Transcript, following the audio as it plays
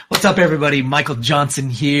What's up, everybody? Michael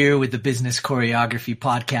Johnson here with the Business Choreography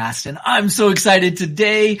Podcast. And I'm so excited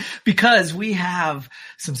today because we have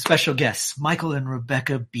some special guests, Michael and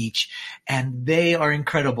Rebecca Beach, and they are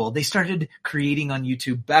incredible. They started creating on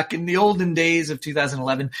YouTube back in the olden days of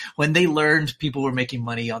 2011 when they learned people were making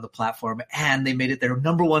money on the platform, and they made it their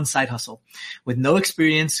number one side hustle. With no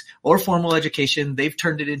experience or formal education, they've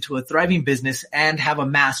turned it into a thriving business and have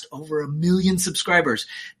amassed over 1 million subscribers.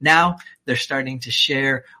 Now they're starting to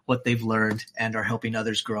share what they've learned and are helping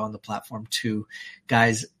others grow on the platform too.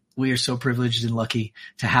 Guys, we are so privileged and lucky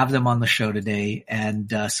to have them on the show today.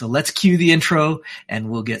 And so let's cue the intro and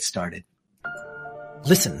we'll get started.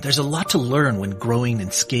 Listen, there's a lot to learn when growing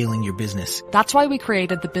and scaling your business. That's why we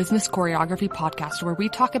created the Business Choreography Podcast, where we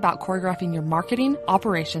talk about choreographing your marketing,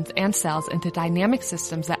 operations, and sales into dynamic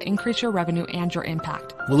systems that increase your revenue and your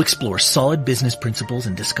impact. We'll explore solid business principles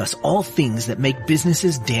and discuss all things that make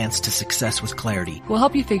businesses dance to success with clarity. We'll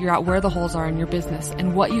help you figure out where the holes are in your business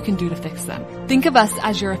and what you can do to fix them. Think of us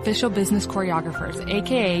as your official business choreographers,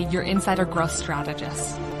 aka your insider growth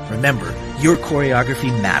strategists. Remember, your choreography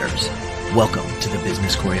matters. Welcome to the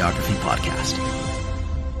Business Choreography Podcast.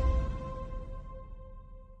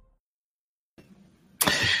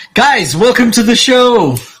 Guys, welcome to the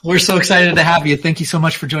show. We're so excited to have you. Thank you so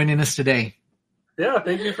much for joining us today. Yeah,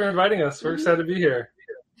 thank you for inviting us. We're excited to be here.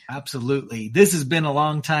 Absolutely. This has been a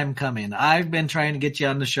long time coming. I've been trying to get you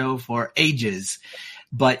on the show for ages,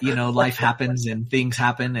 but life happens and things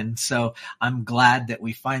happen. And so I'm glad that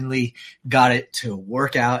we finally got it to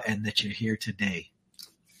work out and that you're here today.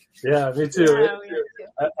 Yeah, me too.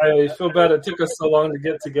 I feel bad it took us so long to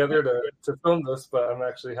get together to film this, but I'm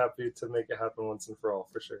actually happy to make it happen once and for all,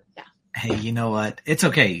 for sure. Yeah. Hey, you know what? It's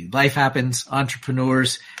okay. Life happens.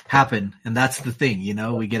 Entrepreneurs happen. And that's the thing.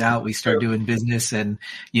 We get out, we start doing business, and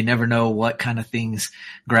you never know what kind of things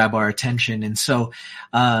grab our attention. And so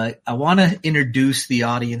I want to introduce the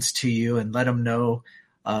audience to you and let them know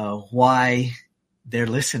why they're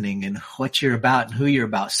listening and what you're about and who you're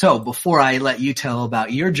about. So before I let you tell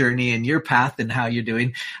about your journey and your path and how you're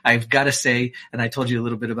doing, I've got to say, and I told you a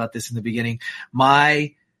little bit about this in the beginning,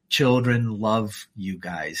 my children love you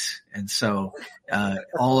guys. And so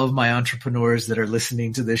all of my entrepreneurs that are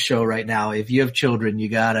listening to this show right now, if you have children, you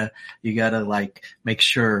gotta like make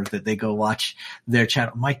sure that they go watch their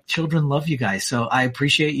channel. My children love you guys. So I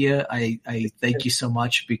appreciate you. I thank you so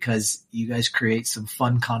much because you guys create some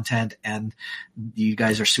fun content and you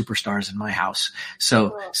guys are superstars in my house.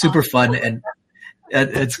 So super fun. And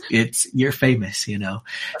it's you're famous,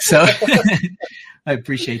 so I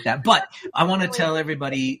appreciate that. But I want to tell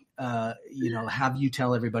everybody, have you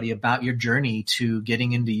tell everybody about your journey to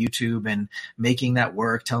getting into YouTube and making that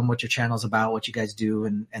work. Tell them what your channel's about, what you guys do,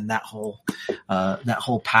 and that whole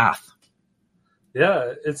path.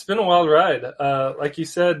 Yeah, it's been a wild ride. Like you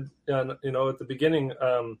said, at the beginning,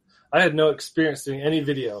 I had no experience doing any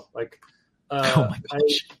video. Oh my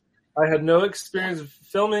gosh. I had no experience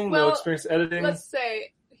filming, no experience editing. Let's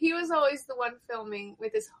say he was always the one filming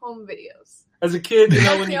with his home videos. As a kid,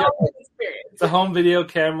 when you got the home video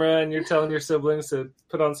camera and you're telling your siblings to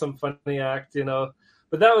put on some funny act,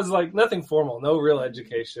 But that was nothing formal, no real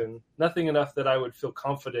education, nothing enough that I would feel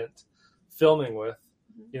confident filming with,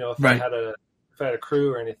 if I had a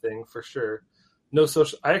crew or anything, for sure. No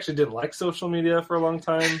social. I actually didn't like social media for a long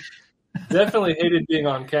time. Definitely hated being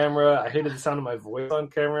on camera. I hated the sound of my voice on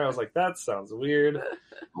camera. I was like, that sounds weird.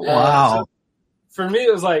 Wow. So for me,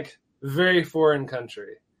 it was very foreign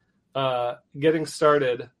country. Getting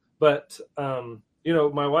started. But,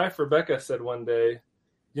 my wife, Rebecca, said one day,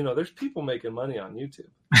 there's people making money on YouTube.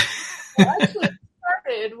 Well, actually, it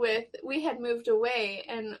started with, we had moved away,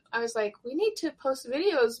 and I was like, we need to post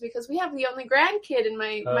videos because we have the only grandkid, and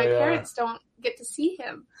my parents don't get to see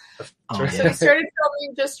him. So we started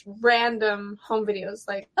filming just random home videos,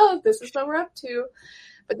 this is what we're up to.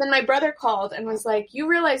 But then my brother called and was like, you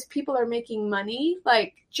realize people are making money,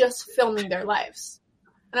 just filming their lives.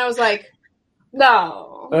 And I was like,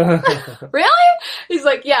 no. Really? He's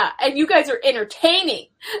like, yeah, and you guys are entertaining.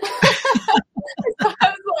 So I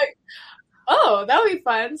was like, oh, that would be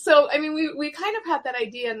fun. So, we kind of had that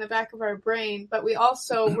idea in the back of our brain, but we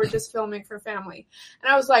also were just filming for family. And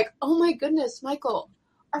I was like, oh my goodness, Michael,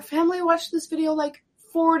 our family watched this video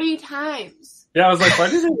 40 times. Yeah, I was like, why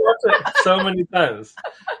did they watch it so many times?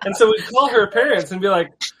 And so we'd call her parents and be like,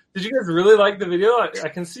 did you guys really like the video? I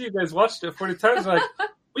can see you guys watched it 40 times. We're like,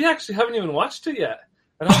 we actually haven't even watched it yet.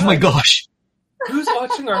 And I was my gosh. Who's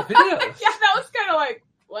watching our videos? Yeah, that was kind of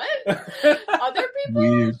what? Other people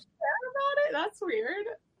care about it? That's weird.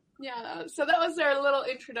 Yeah, so that was our little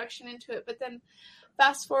introduction into it. But then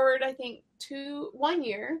fast forward, I think, 1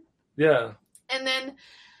 year. Yeah. And then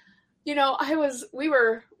we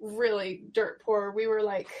were really dirt poor. We were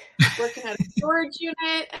like working at a storage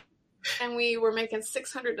unit, and we were making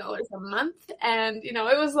 $600 a month. And,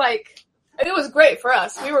 it was great for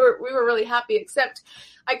us. We were really happy, except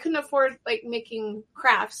I couldn't afford like making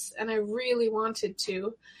crafts, and I really wanted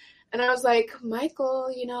to. And I was like, Michael,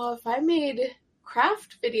 if I made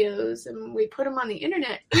craft videos and we put them on the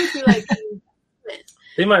internet, it would be like,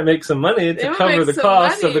 they might make some money to cover the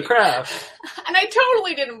cost of the craft. And I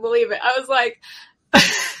totally didn't believe it. I was like,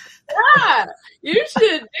 yeah, you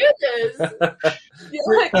should do this.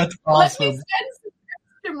 That's awesome. Let me spend some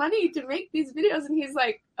extra money to make these videos. And he's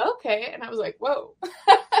like, okay. And I was like, whoa.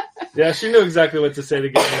 Yeah, she knew exactly what to say to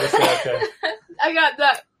get me to say okay. I got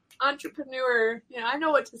that entrepreneur, I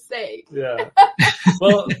know what to say. Yeah.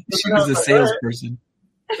 Well, she was a salesperson.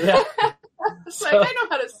 Yeah. So, I know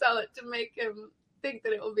how to sell it to make him think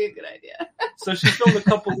that it will be a good idea. So she filmed a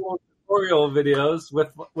couple more tutorial videos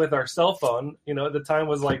with our cell phone. At the time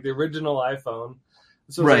was like the original iPhone.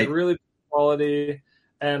 So it was like really quality.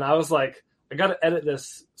 And I was like, I got to edit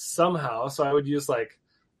this somehow. So I would use like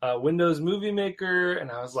Windows Movie Maker,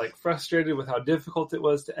 and I was like frustrated with how difficult it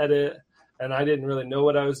was to edit. And I didn't really know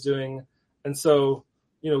what I was doing. And so,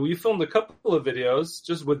 we filmed a couple of videos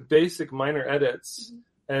just with basic minor edits,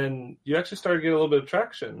 and you actually started to get a little bit of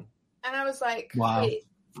traction. And I was like, wow. Wait,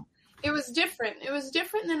 it was different. It was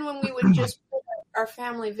different than when we would just put our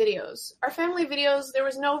family videos. Our family videos, there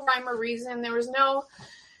was no rhyme or reason. There was no,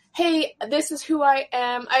 hey, this is who I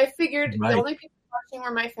am. I figured the only people watching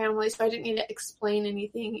were my family, so I didn't need to explain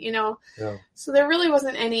anything, Yeah. So there really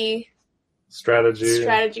wasn't any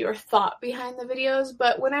strategy or thought behind the videos.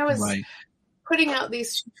 But when I was putting out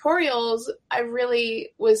these tutorials, I really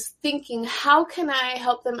was thinking, how can I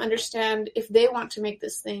help them understand if they want to make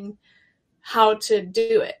this thing, how to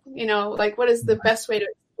do it? What is the best way to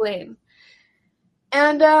explain?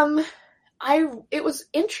 And it was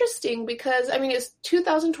interesting because, it's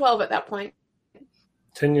 2012 at that point.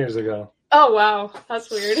 10 years ago. Oh, wow. That's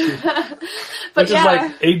weird. But which is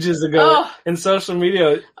like ages ago in social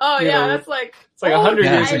media. Oh, yeah. That's like... It's like 100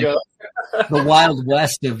 years ago. The Wild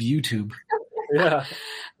West of YouTube. Yeah.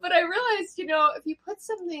 But I realized, if you put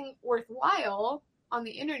something worthwhile on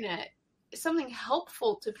the internet, something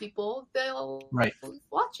helpful to people, they'll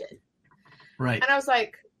watch it. Right. And I was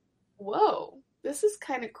like, whoa, this is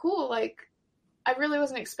kind of cool. Like, I really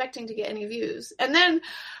wasn't expecting to get any views. And then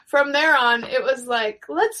from there on, it was like,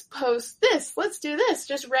 let's post this. Let's do this.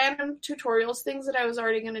 Just random tutorials, things that I was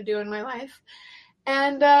already going to do in my life.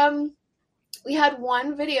 And we had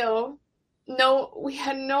one video. No, we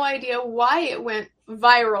had no idea why it went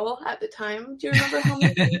viral at the time. Do you remember how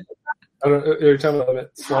many? I don't know. You're talking about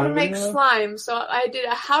slime. How to make slime. So I did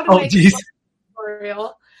a how to make slime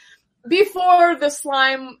tutorial before the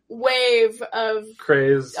slime wave of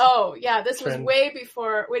craze. Oh yeah, this trend. Was way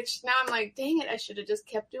before. Which now I'm like, dang it, I should have just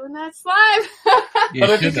kept doing that slime. But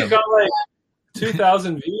I think it got like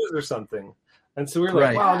 2,000 views or something, and so we were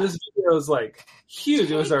like, wow, this video is like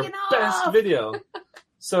huge. It was our best video.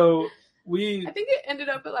 So. I think it ended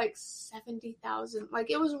up at like 70,000.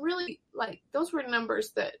 Like it was really like those were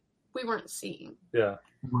numbers that we weren't seeing. Yeah.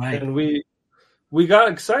 Right. And we got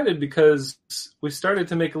excited because we started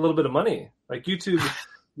to make a little bit of money. Like YouTube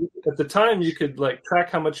at the time you could like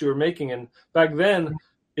track how much you were making, and back then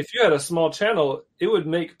if you had a small channel it would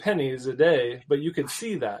make pennies a day, but you could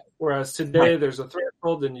see that. Whereas today there's a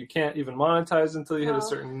threshold and you can't even monetize until you hit a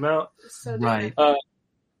certain amount. So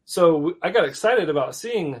So I got excited about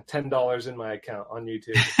seeing $10 in my account on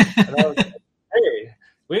YouTube. And I was like, hey,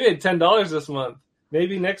 we made $10 this month.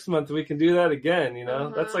 Maybe next month we can do that again,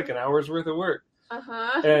 That's like an hour's worth of work.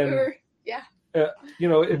 And, a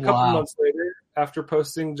couple months later, after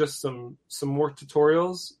posting just some more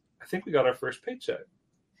tutorials, I think we got our first paycheck.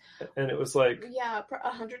 And it was like... Yeah,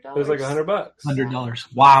 $100. It was like $100.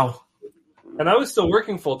 $100. Wow. And I was still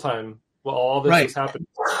working full-time while all this was happening.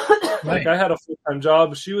 Like I had a full-time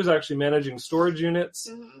job. She was actually managing storage units.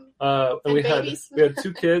 And we had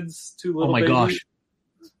 2 kids, 2 little babies. Oh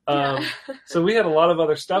my gosh. So we had a lot of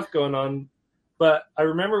other stuff going on. But I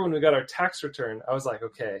remember when we got our tax return, I was like,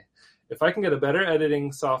 okay, if I can get a better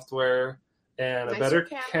editing software and a better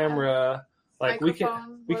camera, like we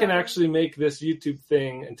can actually make this YouTube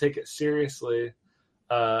thing and take it seriously.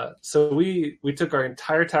 So we took our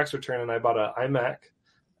entire tax return and I bought an iMac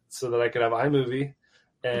so that I could have iMovie.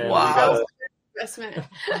 And wow.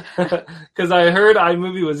 Because I heard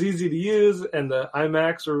iMovie was easy to use and the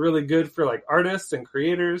iMacs were really good for like artists and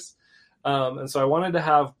creators. And so I wanted to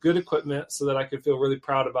have good equipment so that I could feel really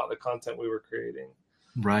proud about the content we were creating.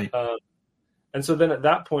 Right. And so then at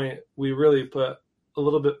that point, we really put a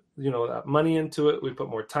little bit, that money into it. We put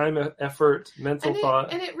more time, effort, mental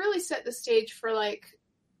thought. And it really set the stage for like,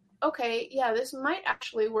 okay, yeah, this might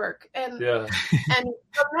actually work. And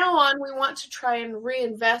from now on, we want to try and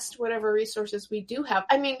reinvest whatever resources we do have.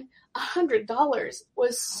 I mean, $100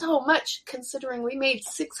 was so much considering we made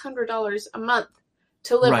 $600 a month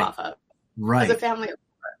to live off of as a family.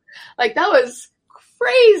 Like, that was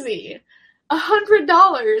crazy.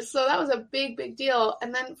 $100. So that was a big, big deal.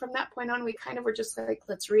 And then from that point on, we kind of were just like,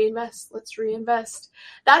 let's reinvest.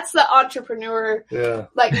 That's the entrepreneur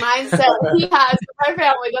like mindset he has. My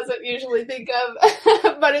family doesn't usually think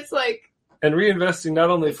of, but it's like. And reinvesting not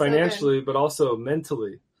only financially, but also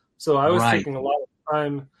mentally. So I was taking a lot of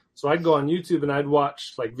time. So I'd go on YouTube and I'd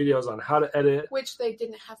watch like videos on how to edit. Which they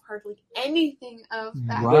didn't have hardly anything of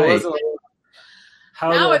that. Right.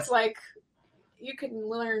 Now it's like, you can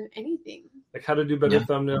learn anything. Like how to do better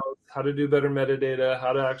thumbnails, how to do better metadata,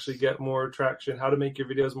 how to actually get more traction, how to make your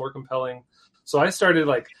videos more compelling. So I started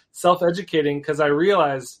like self-educating because I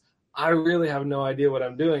realized I really have no idea what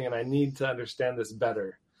I'm doing and I need to understand this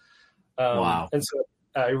better. And so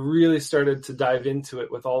I really started to dive into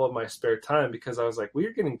it with all of my spare time because I was like,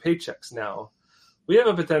 we're getting paychecks now. We have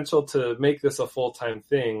a potential to make this a full-time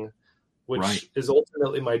thing, which is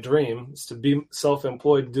ultimately my dream, is to be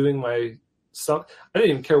self-employed doing my I didn't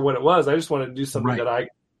even care what it was. I just wanted to do something that I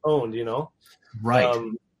owned,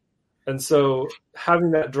 and so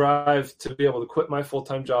having that drive to be able to quit my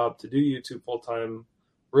full-time job to do YouTube full-time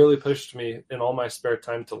really pushed me in all my spare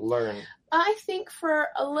time to learn. I think for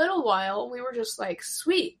a little while we were just like,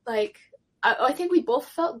 sweet. Like, I think we both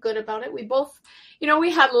felt good about it. We both,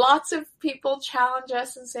 we had lots of people challenge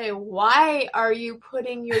us and say, why are you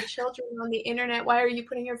putting your children on the internet? Why are you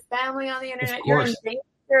putting your family on the internet? You're in danger.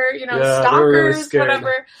 Stalkers, really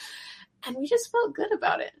whatever. And we just felt good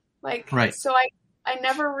about it. Like, so I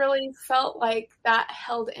never really felt like that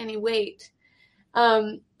held any weight.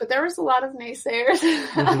 But there was a lot of naysayers.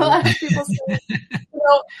 A lot of people saying,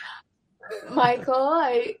 Michael,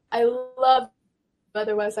 I love you.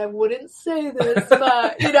 Otherwise I wouldn't say this,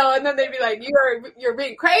 but and then they'd be like, you're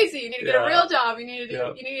being crazy. You need to get a real job. You need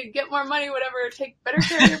to get more money, whatever, take better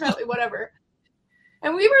care of your family, whatever.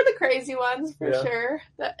 And we were the crazy ones for sure,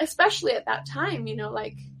 especially at that time, it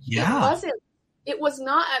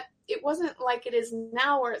wasn't like it is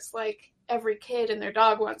now where it's like every kid and their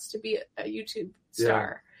dog wants to be a YouTube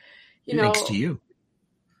star, Thanks to you.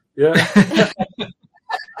 Yeah.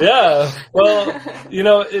 Yeah. Well,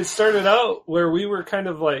 it started out where we were kind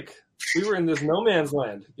of like, we were in this no man's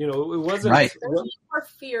land. It wasn't There's more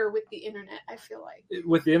fear with the internet, I feel like.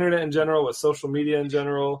 With the internet in general, with social media in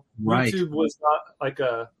general. YouTube was not like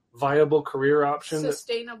a viable career option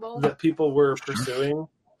sustainable that people were pursuing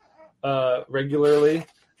regularly.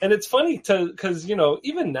 And it's funny because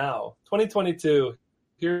even now, 2022,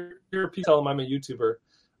 here people tell them I'm a YouTuber.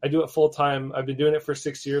 I do it full time. I've been doing it for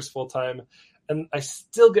 6 years full time. And I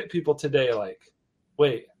still get people today like,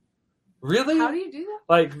 wait, really? How do you do that?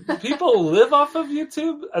 Like, people live off of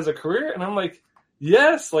YouTube as a career? And I'm like,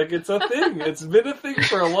 yes, like, it's a thing. It's been a thing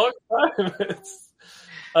for a long time.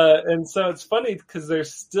 And so it's funny because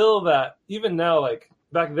there's still that, even now, like,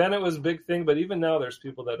 back then it was a big thing, but even now there's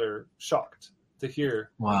people that are shocked to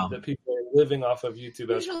hear that people are living off of YouTube.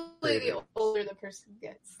 Usually the older the person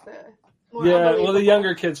gets, the more well, the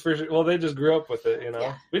younger kids, for sure, well, they just grew up with it,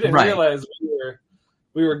 Yeah. We didn't realize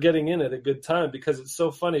we were getting in at a good time because it's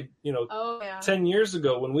so funny, 10 years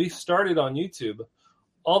ago when we started on YouTube,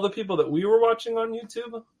 all the people that we were watching on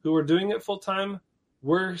YouTube who were doing it full time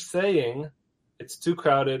were saying it's too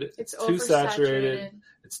crowded, it's too saturated,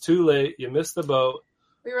 it's too late, you missed the boat.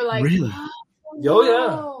 We were like, really?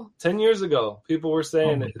 Oh yeah. 10 years ago, people were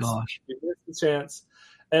saying you missed the chance.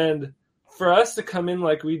 And for us to come in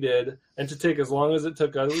like we did and to take as long as it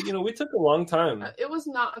took us, we took a long time. It was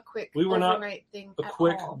not a quick thing. A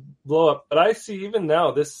quick blow up. But I see even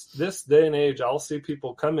now, this day and age, I'll see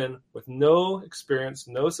people come in with no experience,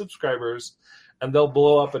 no subscribers, and they'll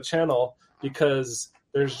blow up a channel because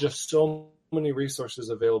there's just so many resources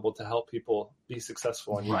available to help people be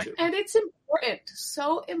successful on YouTube. And it's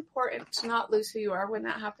so important to not lose who you are when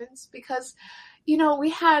that happens because,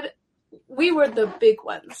 we were the big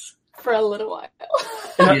ones for a little while.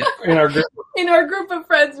 In our group. In our group of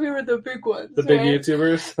friends, we were the big ones. The big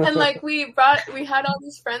YouTubers. And like we had all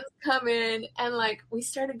these friends come in and like we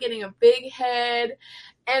started getting a big head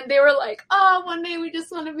and they were like, oh, one day we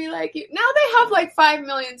just want to be like you. Now they have like 5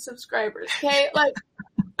 million subscribers, okay? Like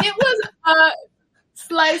it was a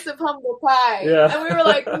slice of humble pie. Yeah. And we were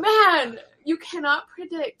like, man, you cannot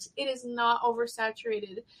predict. It is not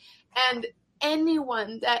oversaturated. And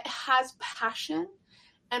anyone that has passion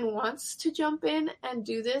and wants to jump in and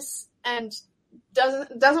do this and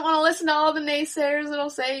doesn't want to listen to all the naysayers that'll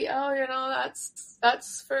say, oh, you know,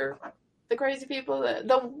 that's for the crazy people,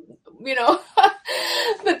 the you know,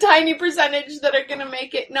 the tiny percentage that are going to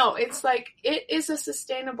make it. No, it's like, it is a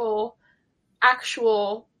sustainable,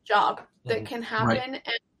 actual job that can happen. Right. And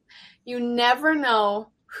you never know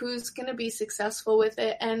who's going to be successful with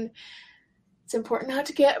it. And it's important not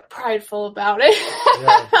to get prideful about it.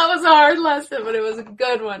 Yeah. That was a hard lesson, but it was a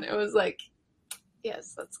good one. It was like,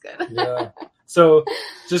 yes, that's good. Yeah. So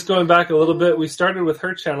just going back a little bit, we started with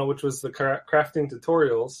her channel, which was the crafting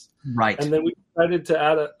tutorials. Right. And then we decided to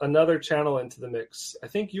add another channel into the mix. I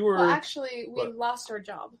think you were... Well, actually, we lost our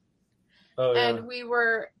job. Oh, yeah. And we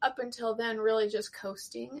were, up until then, really just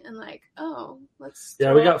coasting and like, oh, let's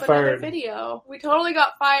we got fired. Video. We totally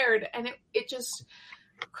got fired. And it just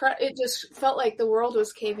felt like the world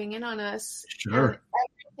was caving in on us. Sure. And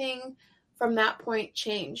everything from that point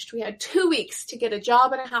changed. We had 2 weeks to get a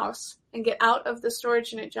job and a house and get out of the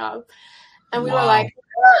storage unit job. And we were like,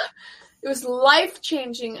 it was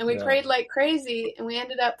life-changing. And we prayed like crazy. And we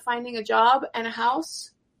ended up finding a job and a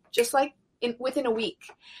house just like within a week.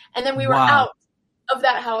 And then we were out of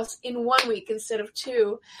that house in 1 week instead of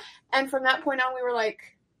 2. And from that point on, we were like,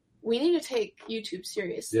 we need to take YouTube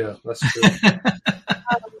seriously. Yeah, that's true.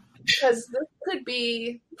 Because this could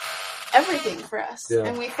be everything for us. Yeah.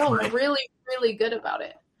 And we felt really, really good about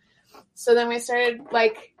it. So then we started,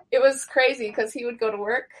 like, it was crazy because he would go to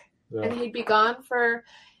work and he'd be gone for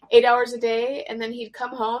 8 hours a day. And then he'd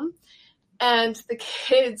come home. And the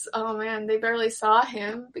kids, oh man, they barely saw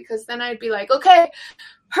him because then I'd be like, okay,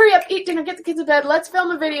 hurry up, eat dinner, get the kids to bed, let's film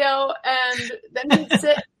a video. And then he'd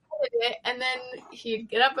sit and then he'd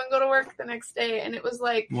get up and go to work the next day. And it was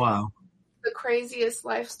like the craziest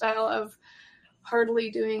lifestyle of hardly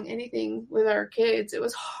doing anything with our kids. It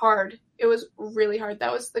was hard. It was really hard.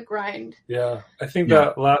 That was the grind. Yeah. I think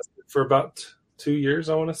that lasted for about 2 years,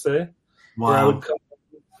 I want to say. Wow.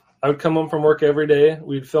 I would come home from work every day.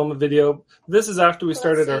 We'd film a video. This is after we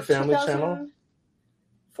started our family channel.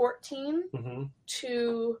 2014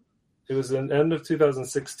 to... It was the end of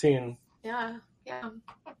 2016. Yeah.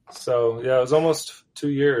 So, it was almost 2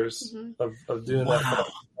 years of doing that.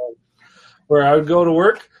 Where I would go to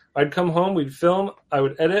work, I'd come home, we'd film, I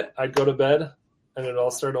would edit, I'd go to bed, and it'd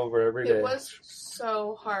all start over every day. It was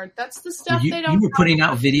so hard. That's the stuff you were putting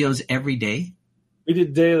out videos every day? We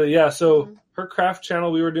did daily, yeah. So her craft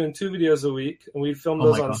channel, we were doing 2 videos a week, and we'd film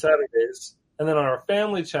those on Saturdays. And then on our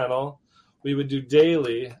family channel, we would do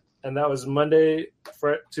daily, and that was Monday,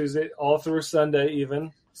 Tuesday, all through Sunday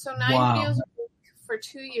even. So 9 videos a week for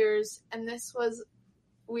 2 years, and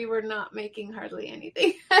we were not making hardly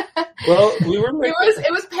anything. Well, we were making...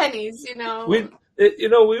 It was pennies, you know. We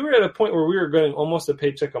were at a point where we were getting almost a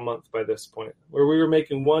paycheck a month by this point, where we were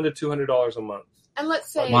making $100 to $200 a month. And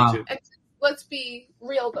let's say, let's be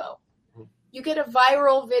real though. You get a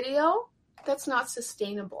viral video, that's not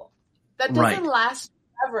sustainable. That doesn't last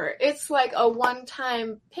forever. It's like a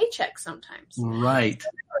one-time paycheck sometimes. Right.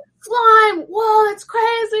 Slime, whoa, it's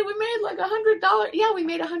crazy. We made like $100. Yeah, we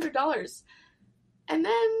made $100. And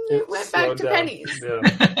then it went back to pennies. Yeah.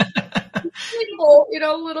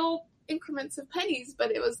 Little increments of pennies,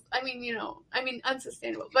 but it was,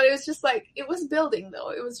 unsustainable. But it was just like, it was building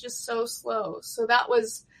though. It was just so slow. So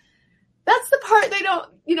that's the part they don't,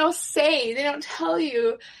 say. They don't tell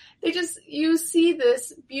you. You see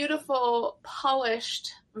this beautiful,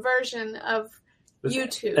 polished version of this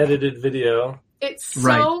YouTube. Edited video. It's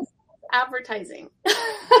so advertising.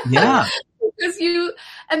 Yeah.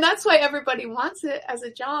 And that's why everybody wants it as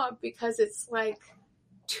a job, because it's like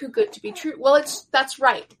too good to be true. Well, that's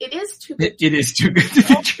right. It is too good. It is too good to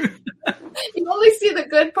be true. You only see the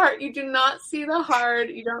good part. You do not see the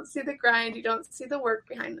hard. You don't see the grind. You don't see the work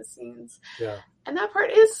behind the scenes. Yeah. And that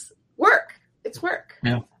part is work. It's work.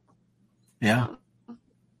 Yeah. Yeah.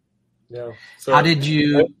 Yeah. So, how did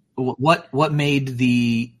you? What made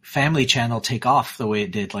the family channel take off the way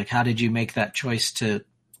it did? Like, how did you make that choice to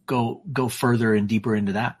go further and deeper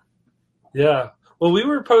into that? Yeah. Well, we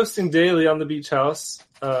were posting daily on the Beach House,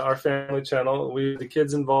 our family channel. We had the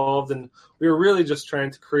kids involved, and we were really just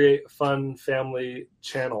trying to create a fun family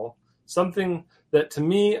channel. Something that, to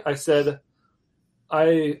me, I said,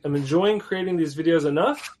 I am enjoying creating these videos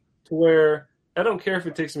enough to where I don't care if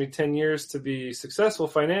it takes me 10 years to be successful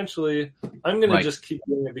financially. I'm going to just keep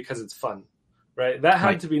doing it because it's fun, right? That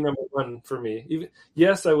had to be number one for me.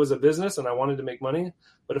 Yes, I was a business and I wanted to make money,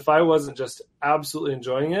 but if I wasn't just absolutely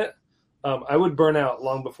enjoying it, I would burn out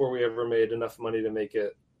long before we ever made enough money to make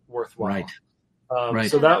it worthwhile. Right.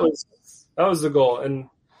 So that was the goal. And,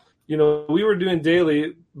 we were doing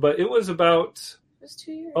daily, but it was about was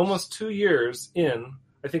 2 years. Almost 2 years in,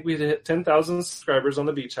 I think we hit 10,000 subscribers on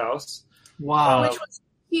the Beach House. Wow. Which was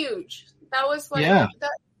huge. That was like,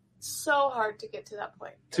 that's so hard to get to that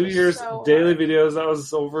point. 2 years, daily videos. That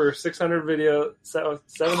was over 600 videos, 700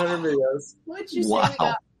 videos. What'd you say we got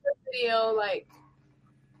per video? Like,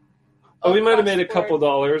 we might have made a couple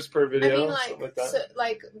dollars per video. I mean, like,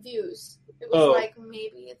 like views. It was like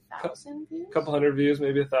maybe 1,000 views. A couple hundred views,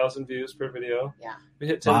 maybe 1,000 views per video. Yeah. We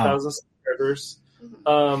hit 10,000 subscribers.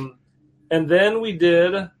 Mm-hmm. And then we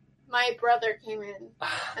did. My brother came in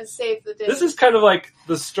and saved the day. This is kind of like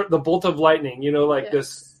the bolt of lightning, you know, like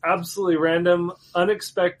this absolutely random,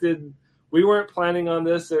 unexpected. We weren't planning on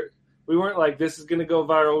this. We weren't like, this is going to go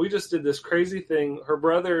viral. We just did this crazy thing. Her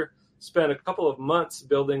brother spent a couple of months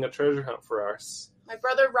building a treasure hunt for us. My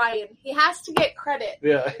brother Ryan, he has to get credit.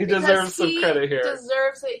 Yeah, he deserves some credit here. He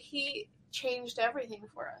deserves it. He changed everything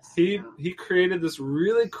for us. He created this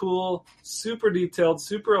really cool, super detailed,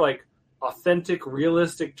 super like authentic,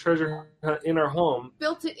 realistic treasure hunt in our home.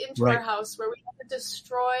 Built it into our house where we had to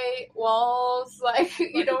destroy walls. Like,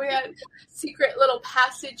 you know, we had secret little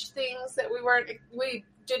passage things that we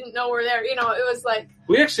didn't know were there. You know, it was like,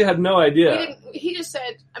 we actually had no idea. He just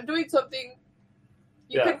said, I'm doing something.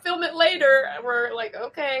 You can film it later. And we're like,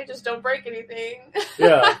 okay, just don't break anything.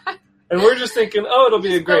 Yeah. And we're just thinking, it'll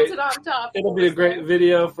be a great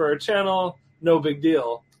video for our channel. No big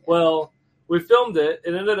deal. Well, we filmed it.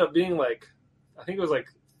 It ended up being like, I think it was like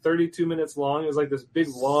 32 minutes long. It was like this big,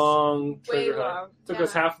 long treasure hunt. It took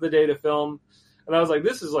us half the day to film. And I was like,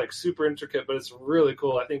 this is like super intricate, but it's really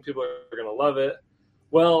cool. I think people are going to love it.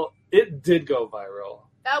 Well, it did go viral.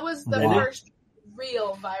 That was the first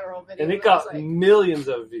real viral video. And it got millions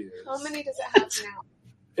of views. How many does it have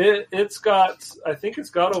now? It's got, I think it's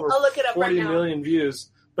got over 40 million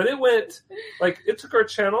views. But it went, like, it took our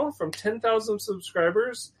channel from 10,000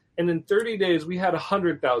 subscribers, and in 30 days, we had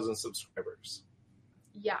 100,000 subscribers.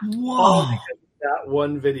 Yeah. Whoa. That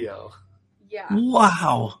one video. Yeah.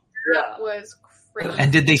 Wow. That was crazy.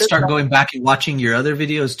 And did they start going back and watching your other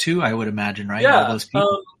videos too? I would imagine, right? Yeah. All those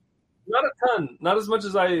people? Not a ton. Not as much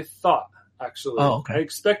as I thought, actually. Oh, okay. I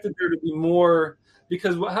expected there to be more,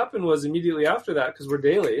 because what happened was immediately after that, because we're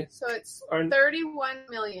daily. So it's 31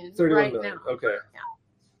 million 31 million. Now. Okay. Yeah.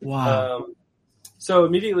 Wow. So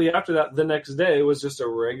immediately after that, the next day was just a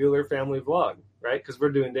regular family vlog, right? Because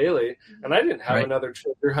we're doing daily. And I didn't have another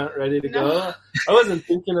treasure hunt ready to go. I wasn't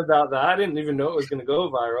thinking about that. I didn't even know it was going to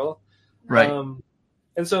go viral. Right.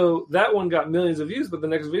 And so that one got millions of views, but the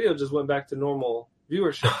next video just went back to normal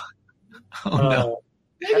viewership. No.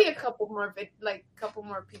 Maybe a couple more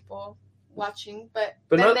people watching, but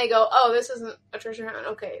then they go, oh, this isn't a treasure hunt.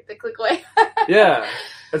 Okay, they click away. Yeah.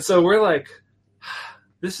 And so we're like,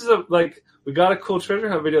 this is we got a cool treasure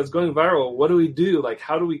hunt video. It's going viral. What do we do? Like,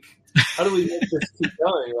 how do we make this keep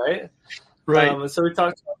going? Right. Right. And so we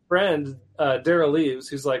talked to a friend, Daryl Leaves,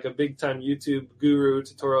 who's like a big time YouTube guru,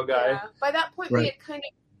 tutorial guy. Yeah. By that point, we had kind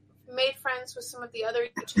of made friends with some of the other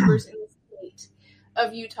YouTubers in the state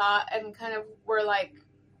of Utah, and kind of were like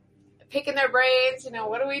picking their brains. You know,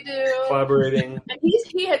 what do we do? Collaborating. And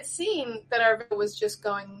he had seen that our video was just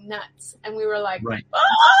going nuts, and we were like, we don't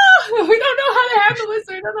know how to handle this.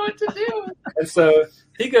 We don't know what to do. And so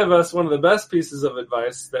he gave us one of the best pieces of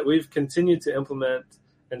advice that we've continued to implement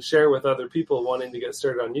and share with other people wanting to get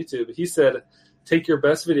started on YouTube. He said, take your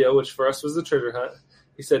best video, which for us was the treasure hunt.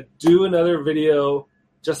 He said, do another video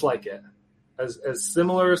just like it, as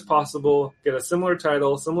similar as possible, get a similar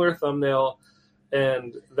title, similar thumbnail,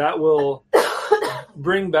 and that will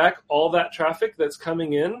bring back all that traffic that's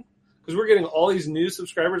coming in, because we're getting all these new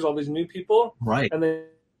subscribers, all these new people. Right. And then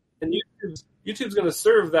YouTube's going to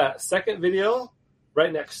serve that second video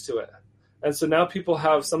right next to it. And so now people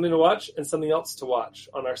have something to watch and something else to watch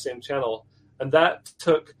on our same channel. And that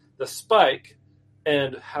took the spike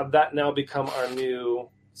and have that now become our new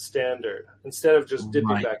standard, instead of just dipping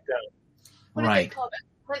back down. What do they call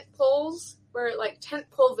that? Tent poles? Where like tent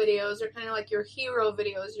pole videos are kind of like your hero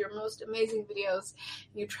videos, your most amazing videos.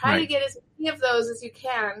 You try to get as many of those as you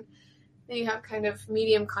can. Then you have kind of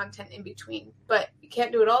medium content in between. But you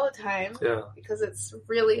can't do it all the time because it's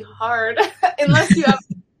really hard unless you have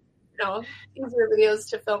easier videos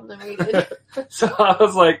to film than we did. So I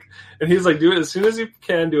was like, and he's like, do it as soon as you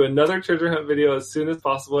can, do another treasure hunt video as soon as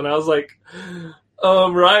possible. And I was like,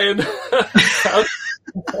 Ryan, how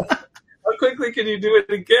quickly can you do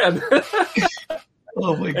it again?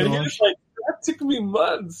 Oh my gosh. And he was like, that took me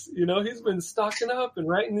months. You know, he's been stocking up and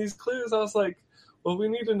writing these clues. I was like, well, we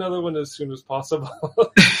need another one as soon as possible.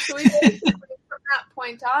 So we did, from that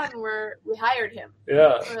point on, we hired him.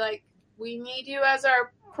 Yeah. We're like, we need you as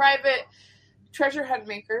our private treasure hunt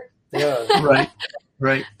maker. Yeah.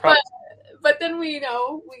 Right. But then we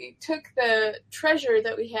took the treasure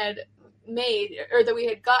that we had made or that we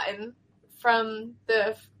had gotten from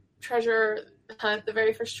the treasure hunt, the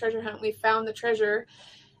very first treasure hunt. We found the treasure,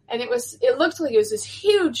 and it looked like it was this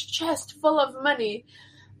huge chest full of money,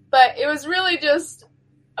 but it was really just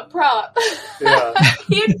a prop. Yeah.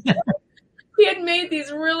 he had made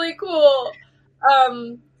these really cool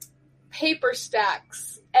paper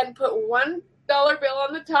stacks and put $1 bill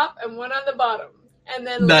on the top and one on the bottom, and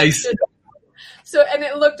then nice. And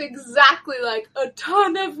it looked exactly like a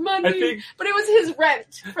ton of money, but it was his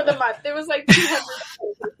rent for the month. It was like $200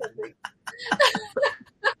 or something.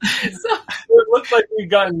 So it looked like we'd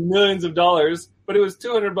gotten millions of dollars, but it was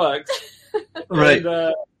 $200. Right.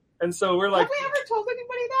 And so we're like, have we ever told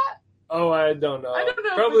anybody that? Oh, I don't know. I don't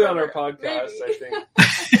know. Probably on our podcast, I think.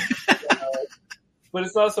 But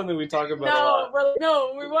it's not something we talk about a lot.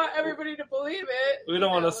 No, we want everybody to believe it. We don't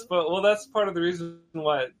want to spoil. Well, that's part of the reason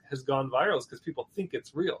why it has gone viral is because people think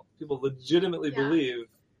it's real. People legitimately believe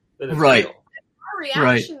that it's real. Our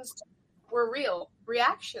reactions were real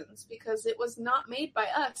reactions because it was not made by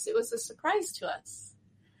us. It was a surprise to us.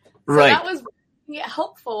 So that was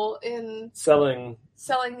helpful in selling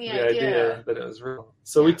the idea that it was real.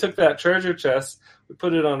 So we took that treasure chest, we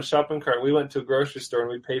put it on a shopping cart. We went to a grocery store and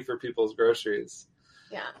we paid for people's groceries.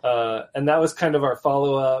 Yeah. And that was kind of our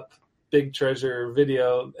follow-up big treasure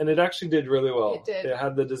video, and it actually did really well. It did. It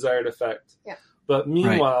had the desired effect. Yeah. But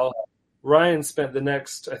meanwhile, Ryan spent the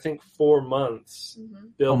next, I think, 4 months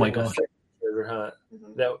building a treasure hunt.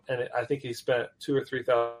 And I think he spent $2,000 or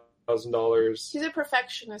 $3,000. He's a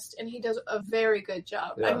perfectionist, and he does a very good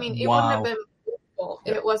job. Yeah. I mean, it wouldn't have been beautiful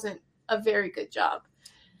if it wasn't a very good job.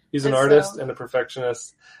 He's an artist and a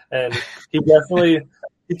perfectionist, and he definitely...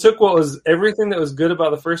 He took everything that was good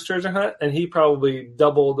about the first treasure hunt, and he probably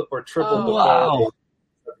doubled or tripled the quality of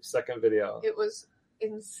the second video. It was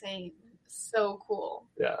insane. So cool.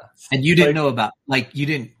 Yeah. And you didn't know about,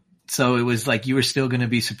 so it was like you were still going to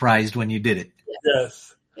be surprised when you did it.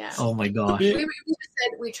 Yes. Yeah. Oh my gosh. We just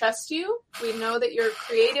said, we trust you. We know that you're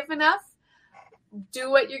creative enough. Do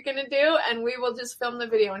what you're going to do, and we will just film the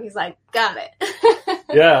video. And he's like, got it.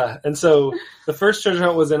 Yeah. And so the first treasure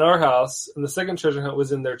hunt was in our house, and the second treasure hunt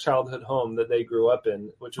was in their childhood home that they grew up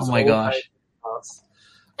in, which was my gosh. House.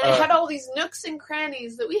 And it had all these nooks and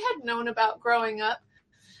crannies that we had known about growing up,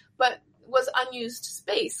 but was unused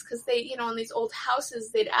space because they, in these old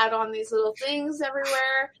houses, they'd add on these little things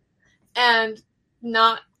everywhere and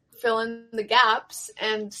not fill in the gaps.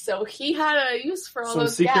 And so he had a use for all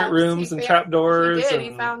those gaps. Some secret rooms and trapdoors.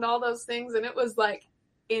 He found all those things, and it was like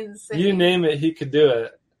insane. You name it, he could do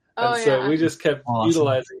it. And so we just kept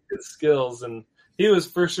utilizing his skills, and he was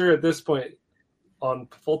for sure at this point on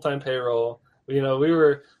full-time payroll. We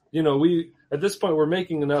were, at this point we're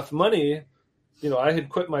making enough money. I had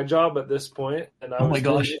quit my job at this point, and I was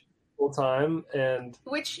doing it full-time, and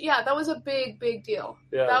that was a big deal.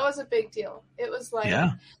 Yeah. That was a big deal. It was like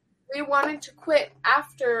we wanted to quit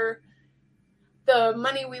after the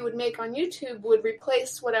money we would make on YouTube would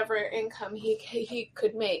replace whatever income he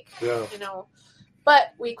could make. Yeah.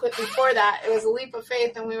 But we quit before that. It was a leap of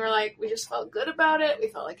faith, and we were like, we just felt good about it. We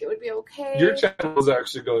felt like it would be okay. Your channel was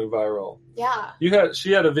actually going viral. Yeah.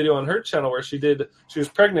 She had a video on her channel where she was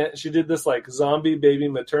pregnant. She did this like zombie baby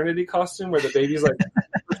maternity costume where the baby's like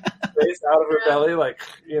face out of her belly,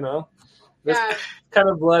 kind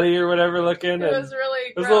of bloody or whatever looking. It was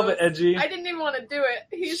really gross. It was a little bit edgy. I didn't even want to do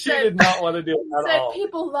it. She did not want to do it at all.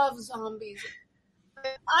 People love zombies.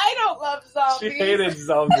 I don't love zombies. She hated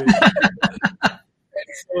zombies.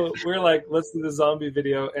 So we're like, let's do the zombie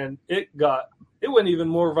video, and it went even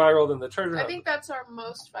more viral than the treasure hunt. I think that's our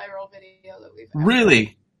most viral video that we've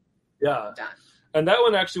really done. And that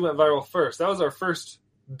one actually went viral first. That was our first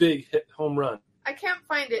big hit home run. I can't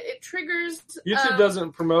find it. It triggers. YouTube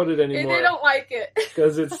doesn't promote it anymore. They don't like it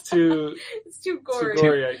because it's too gory. Too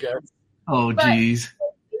gory, I guess. Oh, geez.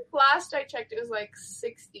 Last I checked, it was like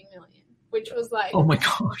 60 million, which was like, oh my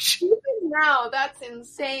gosh. Even now, that's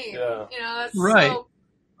insane. Yeah. That's right.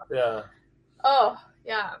 Yeah. Oh,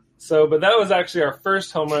 yeah. So, but that was actually our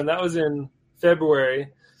first home run. That was in February.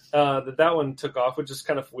 That one took off, which is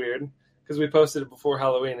kind of weird because we posted it before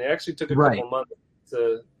Halloween. It actually took a couple months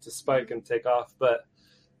to spike and take off.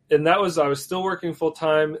 And that was, I was still working full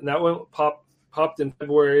time, and that one popped in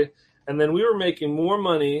February. And then we were making more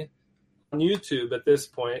money on YouTube at this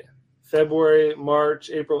point. February, March,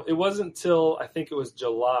 April. It wasn't till I think it was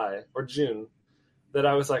July or June that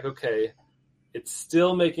I was like, okay, it's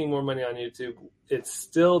still making more money on YouTube. It's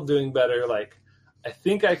still doing better. Like, I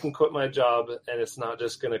think I can quit my job and it's not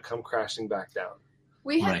just going to come crashing back down.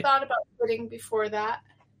 We had thought about quitting before that,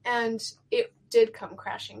 And it did come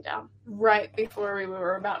crashing down right before we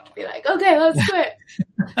were about to be like, okay, let's quit.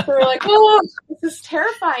 So we're like, oh, this is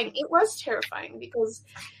terrifying. It was terrifying because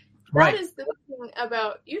that is the thing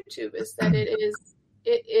about YouTube, is that it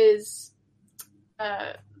is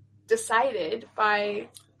decided by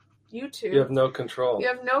YouTube. You have no control. You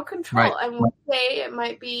have no control. Right. And one day it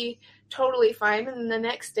might be totally fine, and the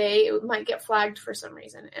next day it might get flagged for some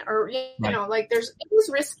reason. Or, you know, like it was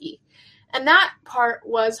risky. And that part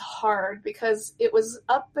was hard because it was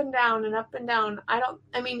up and down and up and down.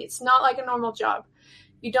 I mean, it's not like a normal job.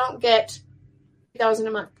 You don't get $1,000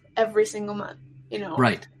 a month every single month, you know.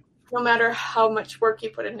 Right. No matter how much work you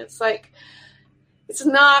put in. It's like, it's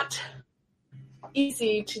not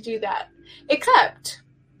easy to do that. Except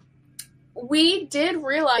we did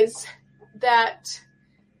realize that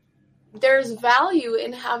there's value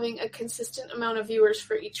in having a consistent amount of viewers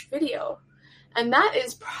for each video. And that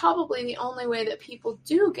is probably the only way that people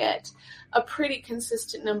do get a pretty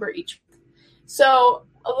consistent number each month. So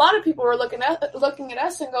a lot of people were looking at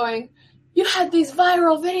us and going, you had these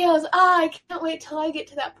viral videos. I can't wait till I get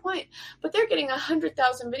to that point. But they're getting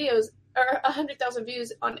 100,000 videos or 100,000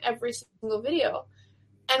 views on every single video.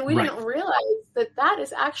 And we didn't realize that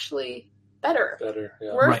is actually better,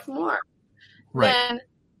 worth more than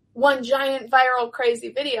one giant viral crazy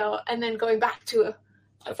video and then going back to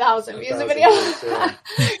 1,000 views a video.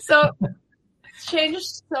 So it's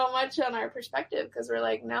changed so much on our perspective because we're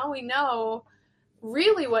like, now we know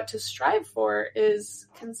really what to strive for is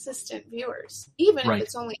consistent viewers, even if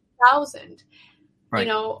it's only 1,000. You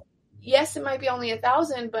know, yes, it might be only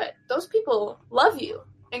 1,000, but those people love you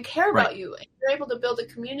and care about you, and you're able to build a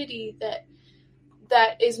community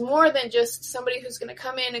that is more than just somebody who's going to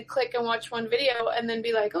come in and click and watch one video and then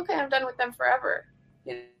be like, okay, I'm done with them forever.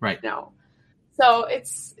 You know? So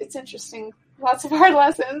it's interesting. Lots of hard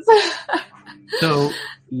lessons. So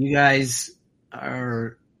you guys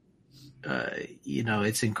are, you know,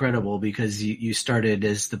 it's incredible because you started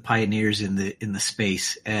as the pioneers in the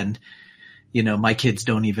space, and you know, my kids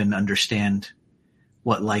don't even understand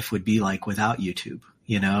what life would be like without YouTube,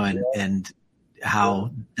 you know, and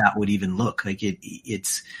how that would even look. Like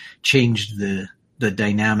it's changed the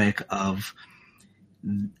dynamic of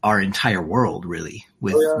our entire world, really,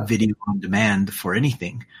 with video on demand for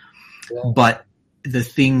anything. But the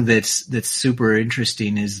thing that's super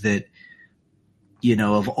interesting is that, you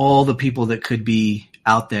know, of all the people that could be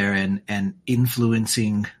out there and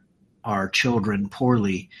influencing our children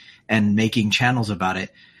poorly and making channels about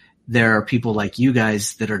it, there are people like you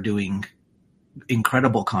guys that are doing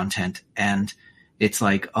incredible content. And it's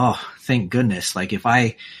like, oh, thank goodness. Like if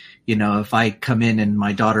I come in and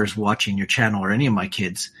my daughter's watching your channel or any of my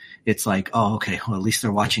kids, it's like, oh, okay, well, at least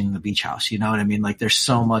they're watching the Beach House. You know what I mean? Like there's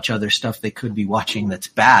so much other stuff they could be watching that's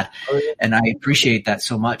bad. And I appreciate that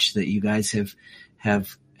so much that you guys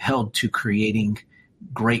have held to creating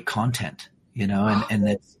great content, you know, and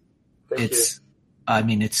it's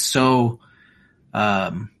so,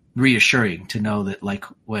 reassuring to know that, like,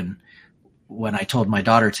 when I told my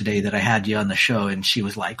daughter today that I had you on the show and she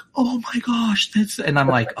was like, oh my gosh, and I'm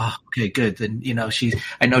like, oh, okay, good. Then, you know,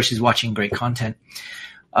 I know she's watching great content.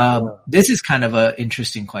 This is kind of an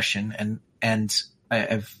interesting question, and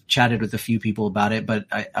I've chatted with a few people about it, but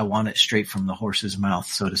I want it straight from the horse's mouth,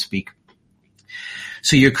 so to speak.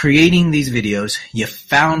 So you're creating these videos. You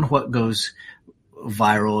found what goes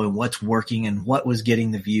viral and what's working and what was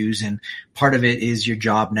getting the views, and part of it is your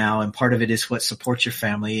job now, and part of it is what supports your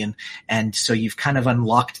family, and so you've kind of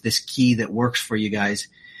unlocked this key that works for you guys.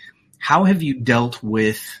 How have you dealt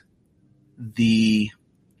with the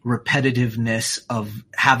repetitiveness of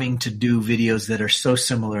having to do videos that are so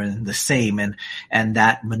similar and the same, and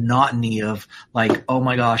that monotony of like, oh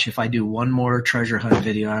my gosh, if I do one more treasure hunt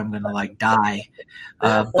video, I'm gonna like die,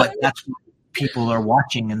 but that's what people are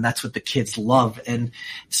watching and that's what the kids love. And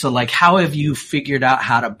so like, how have you figured out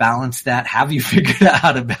how to balance that? Have you figured out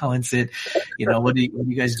how to balance it? You know, what do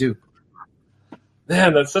you guys do?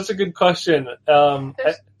 Man, that's such a good question.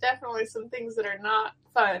 There's definitely some things that are not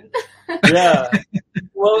fun. Yeah.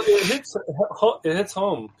 Well, it hits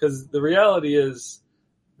home because the reality is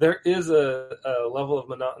there is a level of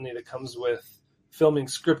monotony that comes with filming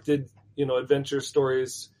scripted, you know, adventure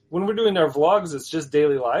stories. When we're doing our vlogs, it's just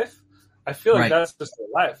daily life. I feel like that's just their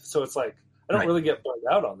life. So it's like, I don't really get burned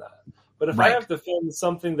out on that. But if I have to film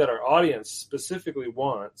something that our audience specifically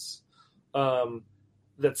wants,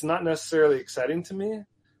 that's not necessarily exciting to me,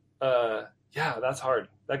 that's hard.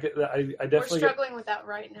 I definitely we're struggling with that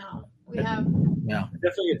right now. We have. Yeah. I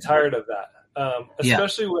definitely get tired of that.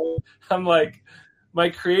 Especially when I'm like, my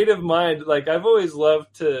creative mind, like I've always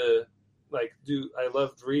loved to I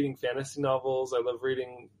loved reading fantasy novels. I love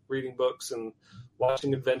reading books and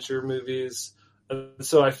watching adventure movies. And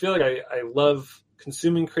so I feel like I love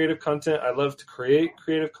consuming creative content. I love to create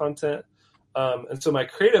creative content. And so my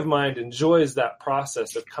creative mind enjoys that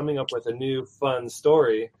process of coming up with a new fun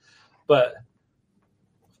story. But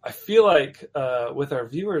I feel like with our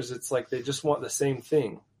viewers, it's like they just want the same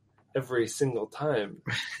thing every single time.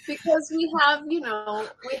 Because we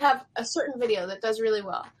have a certain video that does really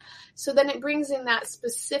well. So then it brings in that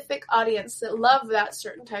specific audience that love that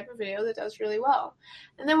certain type of video that does really well.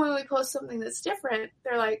 And then when we post something that's different,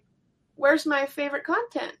 they're like, where's my favorite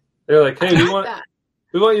content? They're like, hey, we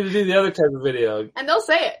want you to do the other type of video. And they'll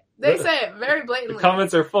say it. They say it very blatantly. The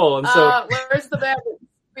comments are full. And so where's the bandits?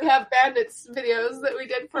 We have bandits videos that we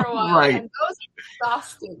did for a while. Right. And those are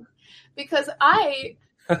exhausting. Because I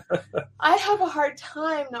have a hard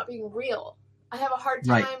time not being real. I have a hard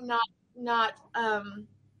time not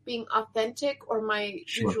being authentic or my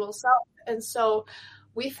usual self. And so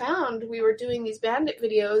we found we were doing these bandit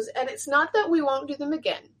videos, and it's not that we won't do them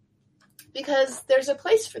again, because there's a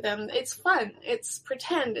place for them. It's fun. It's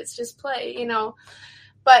pretend. It's just play,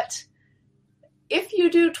 But if you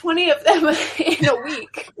do 20 of them in a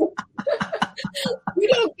week, you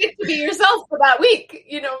don't get to be yourself for that week,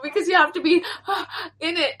 because you have to be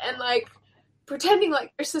in it and like pretending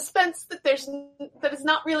like there's suspense that is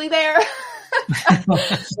not really there. It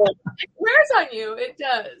wears on you. It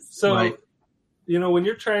does. So, when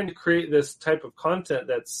you're trying to create this type of content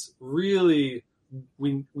that's really,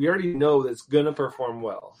 we already know that's going to perform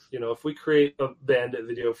well. If we create a bandit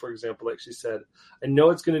video, for example, like she said, I know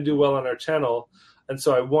it's going to do well on our channel. And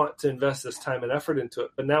so I want to invest this time and effort into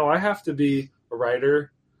it. But now I have to be a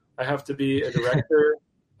writer. I have to be a director.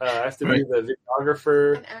 I have to be the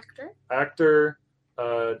videographer, an actor,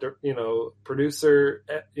 producer.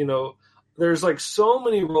 There's like so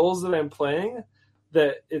many roles that I'm playing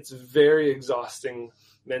that it's very exhausting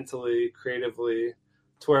mentally, creatively,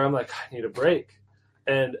 to where I'm like, I need a break.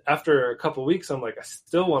 And after a couple of weeks, I'm like, I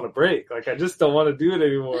still want a break. Like, I just don't want to do it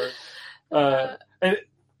anymore. And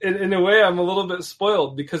in a way, I'm a little bit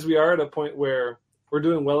spoiled because we are at a point where we're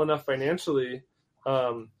doing well enough financially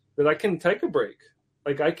that I can take a break.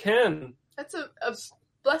 Like, I can. That's a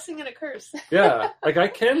blessing and a curse. Yeah. Like, I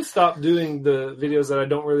can stop doing the videos that I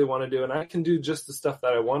don't really want to do, and I can do just the stuff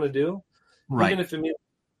that I want to do. Right. Even if it means,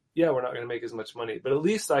 we're not going to make as much money, but at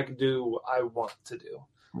least I can do what I want to do.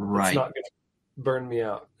 Right. It's not going to burn me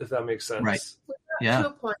out, if that makes sense. Right. We got to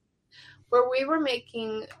a point where we were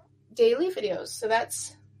making daily videos. So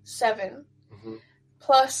that's 7. Mm-hmm.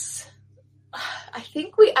 Plus, I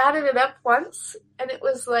think we added it up once, and it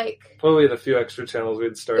was like... Well, we had a few extra channels we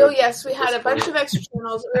had started. Oh, yes, we had a bunch of extra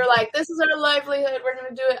channels. We were like, this is our livelihood. We're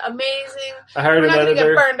going to do it amazing. I hired an editor. We're not going to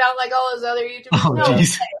get burned out like all those other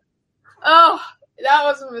YouTubers. Oh, that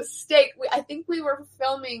was a mistake. I think we were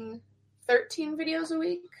filming 13 videos a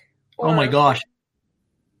week. Oh, my gosh.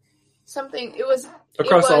 Something. It was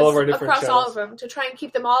all of our different across channels. all of them, to try and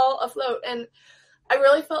keep them all afloat. And I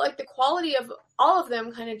really felt like the quality of all of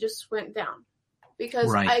them kind of just went down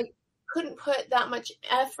because I couldn't put that much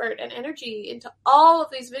effort and energy into all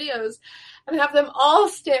of these videos and have them all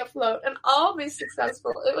stay afloat and all be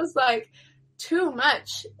successful. It was like too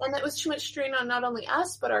much. And it was too much strain on not only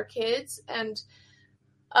us, but our kids and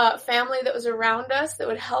family that was around us that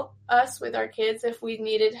would help us with our kids if we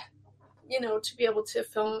needed, to be able to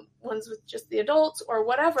film ones with just the adults or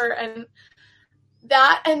whatever. And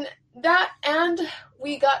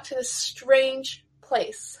we got to this strange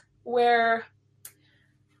place where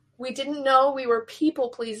we didn't know we were people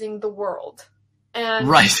pleasing the world. And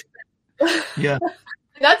yeah,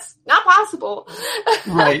 that's not possible.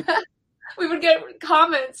 Right. We would get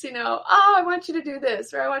comments, I want you to do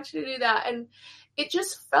this or I want you to do that. And it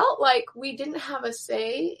just felt like we didn't have a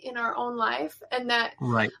say in our own life, and that,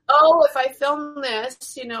 if I film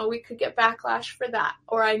this, we could get backlash for that.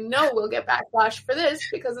 Or I know we'll get backlash for this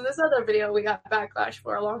because of this other video we got backlash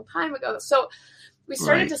for a long time ago. So we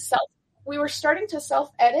started we were starting to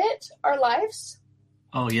self-edit our lives.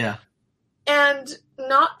 Oh, yeah. And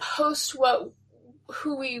not post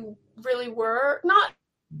who we really were, not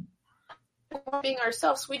being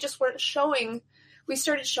ourselves. We just weren't showing, we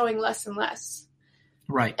started showing less and less.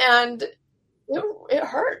 Right. And it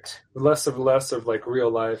hurt. Less of like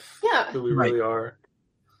real life. Yeah. Who we really are.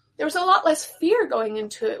 There was a lot less fear going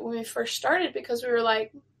into it when we first started because we were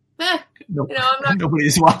like,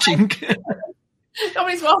 nobody's watching.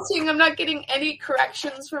 Nobody's watching. I'm not getting any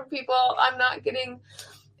corrections from people. I'm not getting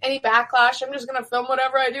any backlash. I'm just going to film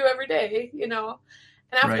whatever I do every day, And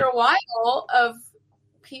after a while of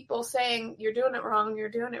people saying, you're doing it wrong, you're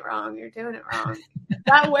doing it wrong, you're doing it wrong,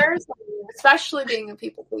 that wears on you. especially being a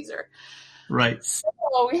people pleaser. Right. So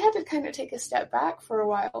we had to kind of take a step back for a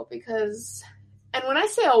while because, and when I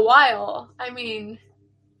say a while, I mean,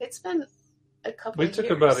 it's been a couple of years. We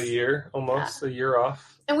took about a year, almost a year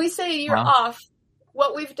off. And we say a year off.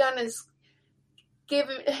 What we've done is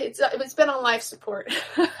it's been on life support.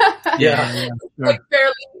 Yeah. Like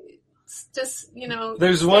barely just, you know,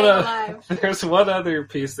 there's one other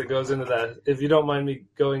piece that goes into that, if you don't mind me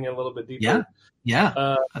going a little bit deeper. Yeah.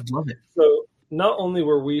 I'd love it. So not only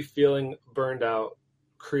were we feeling burned out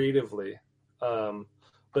creatively,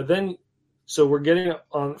 but then, so we're getting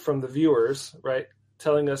on from the viewers, right,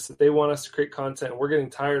 telling us that they want us to create content, and we're getting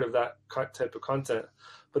tired of that type of content.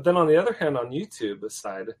 But then on the other hand, on YouTube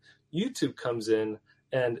side, YouTube comes in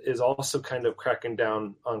and is also kind of cracking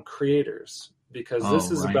down on creators, because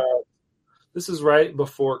this is right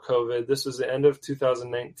before COVID. This was the end of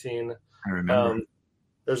 2019. I remember.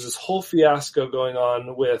 There's this whole fiasco going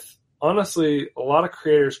on with, honestly, a lot of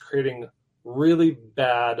creators creating really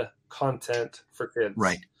bad content for kids.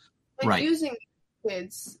 Right. Like using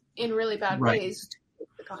kids in really bad ways.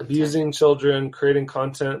 Abusing children, creating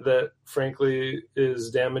content that frankly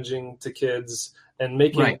is damaging to kids, and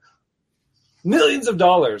making millions of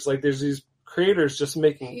dollars. Like there's these creators just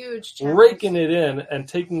making huge channels, raking it in and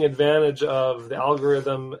taking advantage of the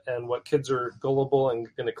algorithm and what kids are gullible and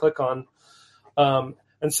going to click on.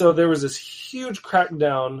 And so there was this huge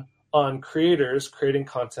crackdown on creators creating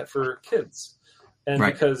content for kids. And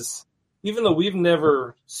because even though we've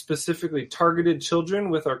never specifically targeted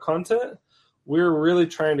children with our content, we're really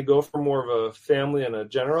trying to go for more of a family and a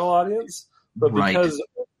general audience. But because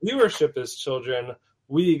viewership is children,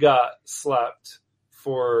 we got slapped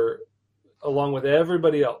for, along with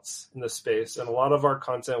everybody else in the space. And a lot of our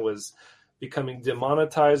content was becoming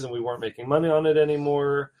demonetized and we weren't making money on it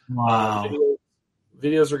anymore. Wow.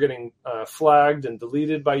 Videos were getting flagged and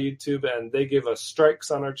deleted by YouTube, and they gave us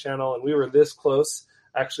strikes on our channel. And we were this close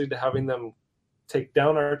actually to having them take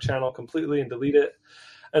down our channel completely and delete it.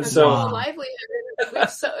 And so livelihood,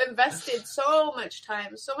 we've invested so much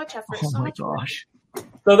time, so much effort, so much gosh.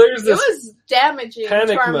 So there's this, it was damaging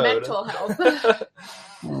to our mental health.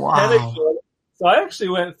 Wow. Panic mode. So I actually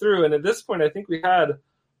went through, and at this point I think we had,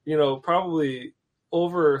 probably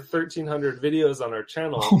over 1,300 videos on our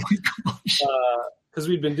channel. Oh my gosh. Because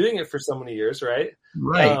we'd been doing it for so many years, right?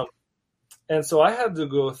 Right. And so I had to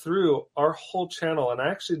go through our whole channel, and I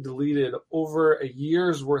actually deleted over a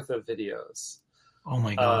year's worth of videos. Oh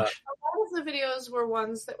my gosh. A lot of the videos were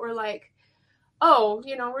ones that were like, oh,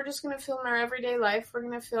 we're just going to film our everyday life. We're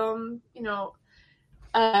going to film,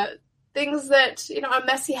 things that, a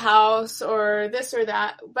messy house or this or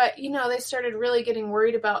that. But, they started really getting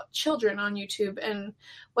worried about children on YouTube and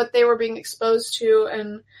what they were being exposed to.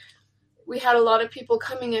 And we had a lot of people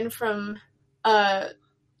coming in from, I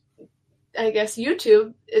guess,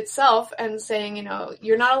 YouTube itself and saying,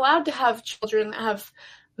 you're not allowed to have children that have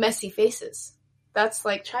messy faces. That's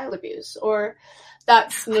like child abuse, or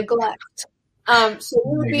that's neglect. So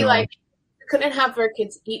we would be like, we couldn't have our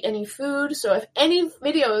kids eat any food. So if any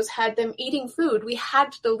videos had them eating food, we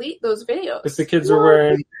had to delete those videos. If the kids were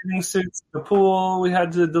wearing bathing suits in the pool, we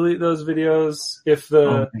had to delete those videos. If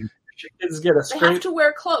the kids get a scrape, they have to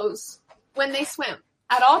wear clothes when they swim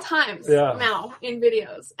at all times now in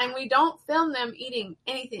videos, and we don't film them eating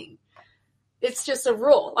anything. It's just a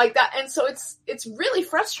rule like that. And so it's really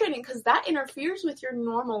frustrating because that interferes with your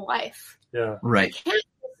normal life. Yeah. Right. You can't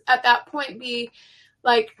at that point be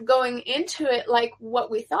like going into it like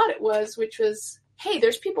what we thought it was, which was, hey,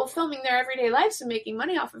 there's people filming their everyday lives and making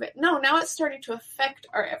money off of it. No, now it's starting to affect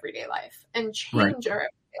our everyday life and change our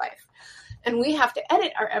everyday life. And we have to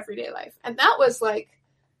edit our everyday life. And that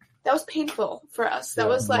was painful for us. That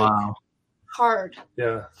was hard.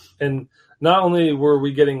 Yeah. And not only were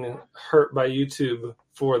we getting hurt by YouTube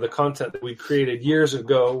for the content that we created years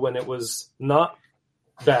ago when it was not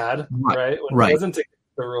bad, right? When it wasn't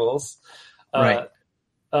against the rules. But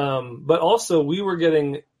also we were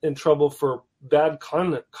getting in trouble for bad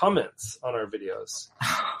comments on our videos.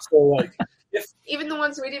 So like, even the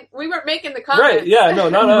ones we weren't making the comments. Right. Yeah. No,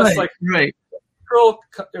 not us. Like, right. Girl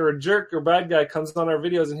or a jerk or bad guy comes on our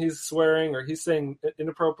videos and he's swearing or he's saying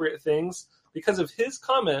inappropriate things. Because of his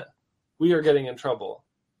comment, we are getting in trouble.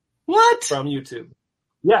 What? From YouTube.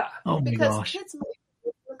 Yeah. Oh my because gosh. kids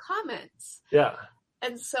make the comments. Yeah.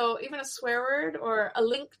 And so even a swear word or a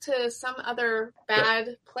link to some other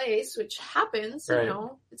bad place, which happens,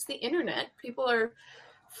 it's the internet. People are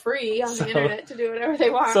free on the internet to do whatever they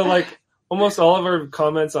want. So like almost all of our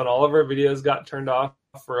comments on all of our videos got turned off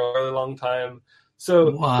for a really long time. So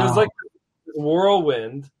it was like a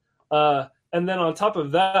whirlwind. And then on top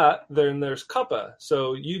of that, then there's COPPA.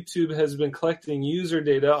 So YouTube has been collecting user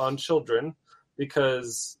data on children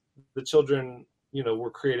because the children,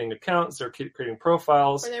 were creating accounts, they're creating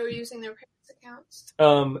profiles. Or they were using their parents'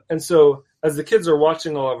 accounts. And so as the kids are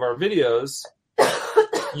watching all of our videos,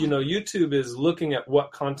 YouTube is looking at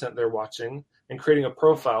what content they're watching and creating a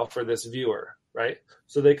profile for this viewer, right?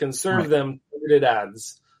 So they can serve them targeted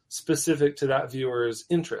ads specific to that viewer's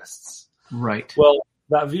interests. Right. Well,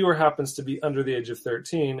 that viewer happens to be under the age of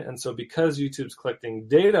 13, and so because YouTube's collecting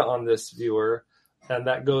data on this viewer, and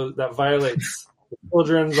that violates the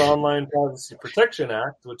Children's Online Privacy Protection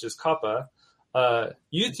Act, which is COPPA,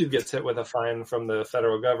 YouTube gets hit with a fine from the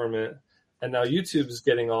federal government, and now YouTube's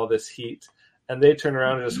getting all this heat, and they turn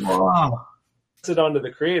around and just pass it onto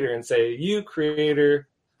the creator and say, you, creator,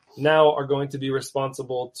 now are going to be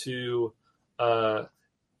responsible to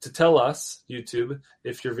tell us, YouTube,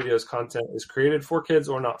 if your video's content is created for kids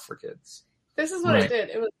or not for kids. This is what I did.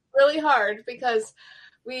 It was really hard because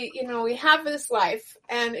we have this life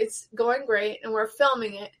and it's going great and we're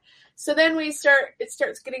filming it. So then it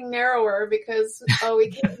starts getting narrower because, we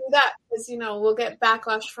can't do that because, we'll get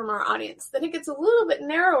backlash from our audience. Then it gets a little bit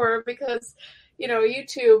narrower because,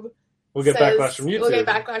 YouTube We'll get backlash from YouTube. We'll get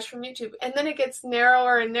backlash from YouTube. And then it gets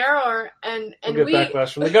narrower and narrower and we'll get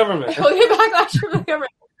backlash from the government. We'll get backlash from the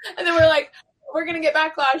government. And then we're like, we're going to get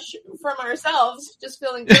backlash from ourselves, just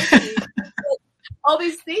feeling guilty. All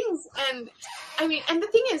these things. And the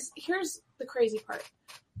thing is, here's the crazy part.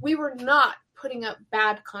 We were not putting up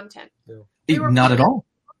bad content. No. Not at all.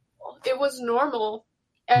 It was normal,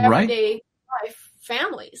 everyday life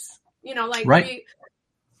families.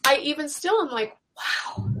 I even still am like,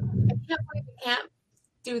 wow, I can't believe we can't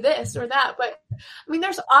do this or that. But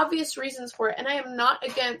there's obvious reasons for it. And I am not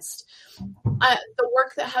against the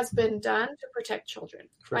work that has been done to protect children.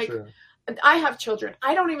 Sure. I have children.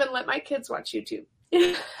 I don't even let my kids watch YouTube.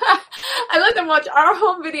 I let them watch our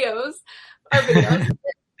home videos,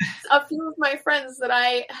 a few of my friends that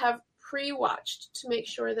I have pre-watched to make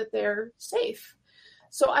sure that they're safe.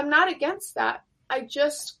 So I'm not against that. I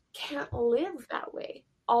just can't live that way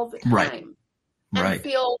all the time. And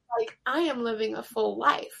feel like I am living a full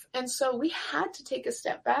life. And so we had to take a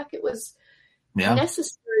step back. It was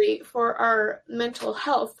necessary for our mental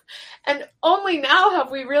health. And only now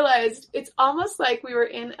have we realized it's almost like we were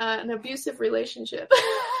in an abusive relationship.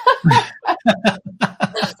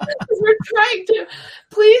 We're trying to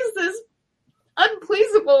please this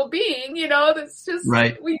unpleasable being, that's just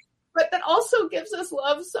but that also gives us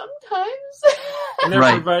love sometimes. And they're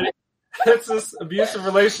providing, it's this abusive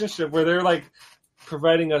relationship where they're like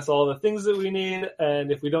providing us all the things that we need,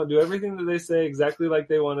 and if we don't do everything that they say exactly like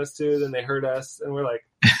they want us to, then they hurt us, and we're like,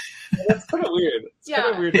 that's kind of weird.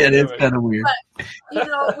 It is kind of weird.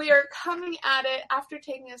 But, we are coming at it after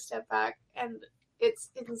taking a step back, and it's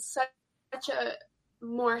in such a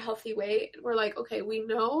more healthy way. We're like, okay, we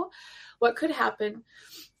know what could happen.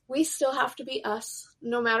 We still have to be us,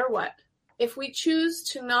 no matter what. If we choose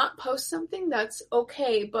to not post something, that's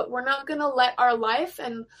okay, but we're not going to let our life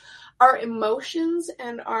and our emotions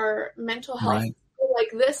and our mental health go like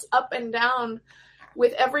this up and down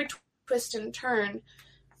with every twist and turn,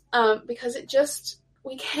 because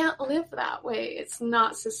we can't live that way. It's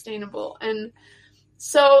not sustainable. And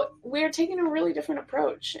so we're taking a really different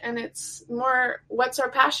approach, and it's more, what's our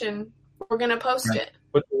passion? We're going to post it.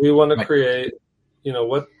 What do we want to create?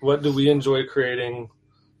 What do we enjoy creating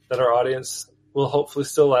that our audience will hopefully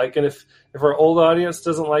still like? And if our old audience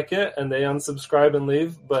doesn't like it and they unsubscribe and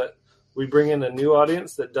leave, but we bring in a new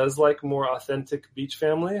audience that does like more authentic beach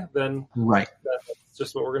family, then that's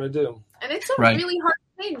just what we're going to do. And it's a really hard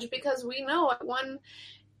change because we know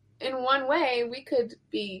in one way we could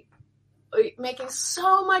be making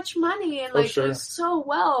so much money and doing so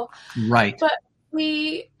well. Right. But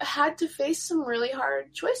we had to face some really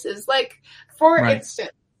hard choices. Like, for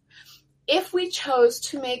instance, if we chose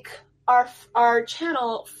to make our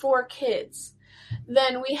channel for kids,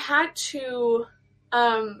 then we had to,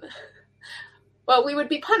 we would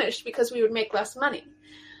be punished because we would make less money.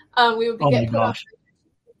 We would get put on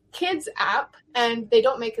the kids app, and they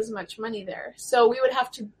don't make as much money there. So we would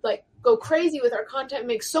have to go crazy with our content,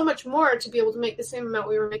 make so much more to be able to make the same amount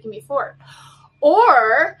we were making before.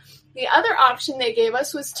 Or the other option they gave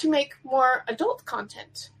us was to make more adult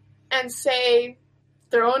content and say,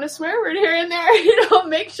 throw in a swear word here and there,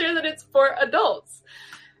 make sure that it's for adults.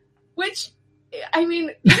 Which, it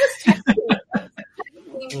was technically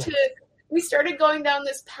we started going down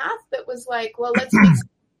this path that was like, well, let's make some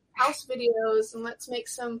house videos and let's make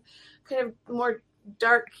some kind of more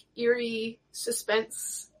dark, eerie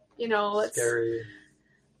suspense, scary.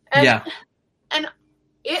 And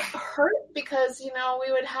it hurt because, you know,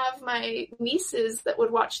 we would have my nieces that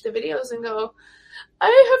would watch the videos and go, I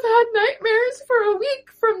have had nightmares for a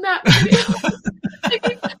week from that video.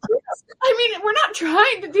 I mean, we're not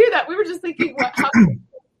trying to do that. We were just thinking, how can we make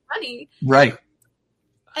money? Right.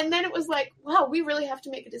 And then it was like, wow, we really have to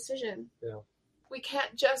make a decision. Yeah. We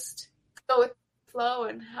can't just go with the flow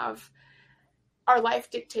and have our life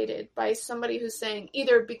dictated by somebody who's saying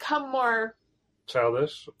either become more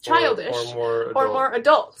childish or more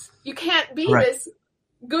adult. You can't be this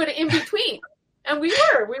good in between. And we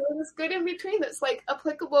were this good in between that's like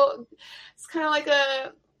applicable. It's kind of like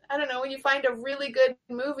I don't know, when you find a really good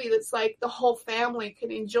movie that's like the whole family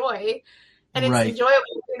can enjoy, and it's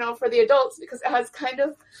enjoyable, you know, for the adults because it has kind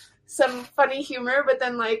of some funny humor, but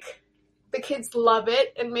then like the kids love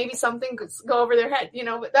it and maybe something could go over their head, you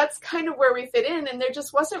know, but that's kind of where we fit in. And there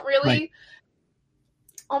just wasn't really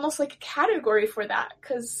almost like a category for that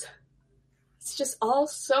because it's just all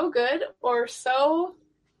so good or so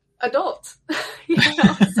adult. You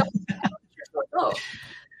know, so adult.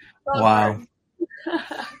 Wow.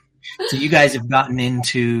 So you guys have gotten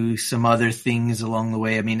into some other things along the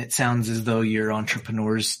way. I mean, it sounds as though you're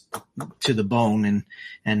entrepreneurs to the bone,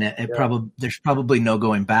 and there's probably no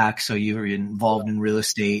going back. So you were involved in real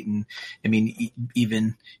estate, and I mean,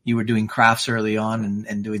 even you were doing crafts early on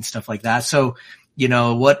and doing stuff like that. So, you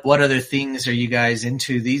know, what other things are you guys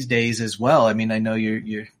into these days as well? I mean, I know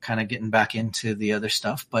you're kind of getting back into the other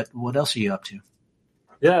stuff, but what else are you up to?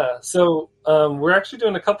 Yeah, so we're actually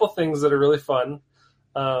doing a couple things that are really fun.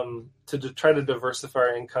 To try to diversify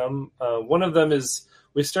our income. One of them is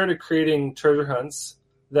we started creating treasure hunts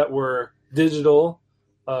that were digital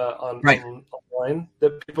online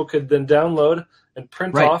that people could then download and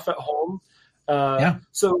print off at home.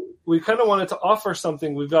 So we kind of wanted to offer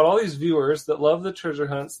something. We've got all these viewers that love the treasure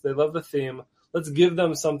hunts. They love the theme. Let's give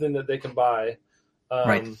them something that they can buy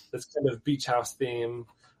that's kind of beach house theme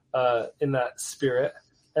in that spirit.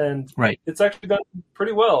 And it's actually done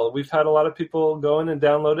pretty well. We've had a lot of people go in and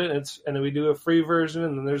download it, and we do a free version,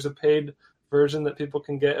 and then there's a paid version that people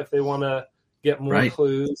can get if they want to get more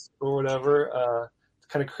clues or whatever, to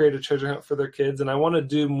kind of create a treasure hunt for their kids. And I want to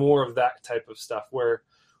do more of that type of stuff where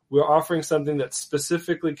we're offering something that's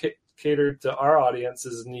specifically catered to our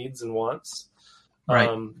audience's needs and wants.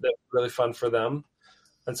 That's really fun for them.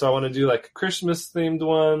 And so I want to do like a Christmas themed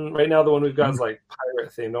one. Right now, the one we've got is like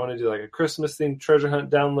pirate themed. I want to do like a Christmas themed treasure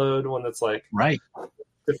hunt download, one that's like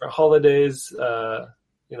different holidays,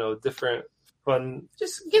 you know, different fun.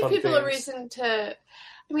 Just give people a reason to,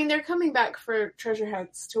 I mean, they're coming back for treasure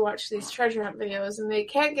hunts to watch these treasure hunt videos and they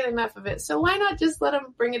can't get enough of it. So why not just let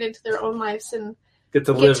them bring it into their own lives and get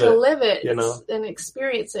to live it, you know, and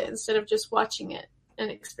experience it instead of just watching it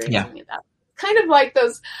and experiencing it. That kind of like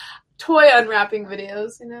those toy unwrapping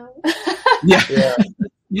videos, you know?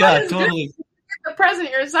 Totally. The present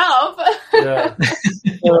yourself.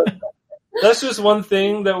 That's just one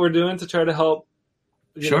thing that we're doing to try to help,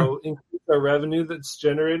 you know, increase our revenue that's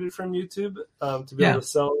generated from YouTube, to be able to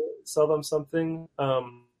sell them something.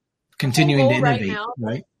 Continuing to innovate,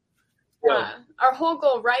 right? Yeah. Our whole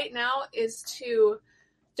goal right now is to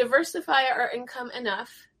diversify our income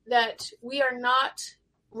enough that we are not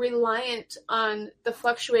reliant on the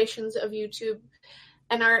fluctuations of YouTube,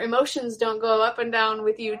 and our emotions don't go up and down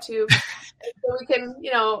with YouTube. So we can,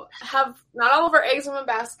 you know, have not all of our eggs in one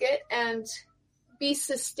basket and be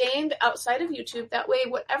sustained outside of YouTube. That way,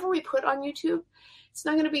 whatever we put on YouTube, it's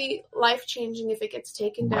not going to be life-changing if it gets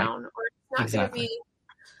taken down, or it's not going to be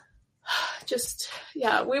just,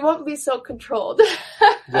 we won't be so controlled.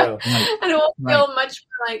 And it won't feel much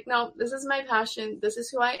more like, no, this is my passion. This is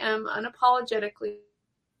who I am unapologetically.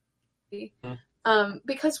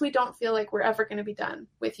 Because we don't feel like we're ever going to be done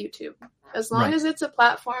with YouTube. As long as it's a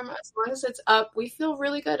platform, as long as it's up, we feel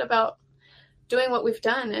really good about doing what we've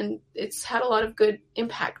done, and it's had a lot of good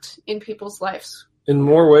impact in people's lives. In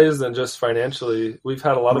more ways than just financially, we've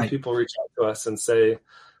had a lot of people reach out to us and say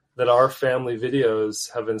that our family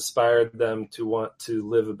videos have inspired them to want to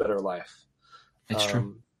live a better life. It's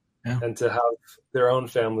true. And to have their own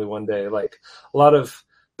family one day. Like a lot of,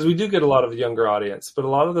 we do get a lot of younger audience, but a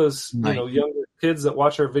lot of those, you know, younger kids that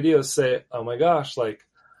watch our videos say, oh my gosh, like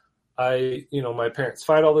my parents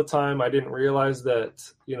fight all the time. I didn't realize that,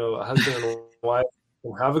 you know, a husband and a wife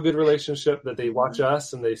can have a good relationship, that they watch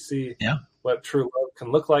us and they see what true love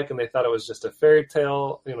can look like. And they thought it was just a fairy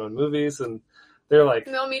tale, you know, in movies. And they're like,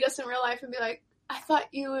 they'll meet us in real life and be like, I thought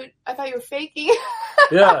you were faking.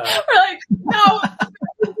 Yeah. We're like, no,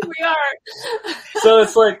 we are. So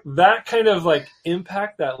it's like that kind of like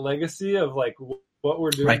impact, that legacy of like what we're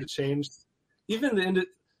doing to change even it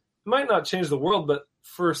might not change the world, but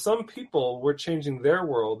for some people, we're changing their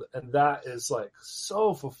world, and that is like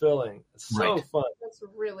so fulfilling. It's so fun. That's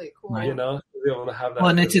really cool. You know, to be able to have that. Well,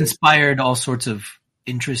 and it's inspired all sorts of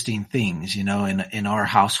interesting things, you know, in our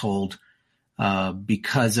household,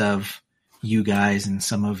 because of you guys and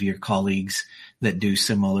some of your colleagues that do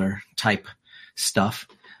similar type stuff.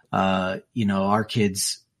 You know, our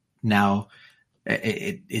kids now,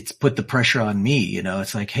 it's put the pressure on me, you know,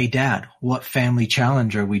 it's like, hey Dad, what family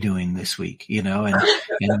challenge are we doing this week? You know, and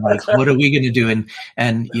I'm like, what are we going to do?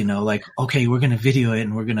 And, you know, like, okay, we're going to video it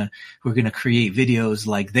and we're going to create videos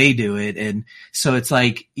like they do it. And so it's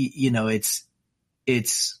like, you know,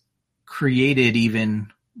 it's created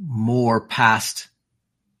even more past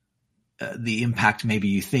the impact maybe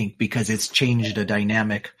you think, because it's changed a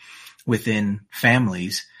dynamic within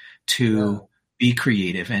families to be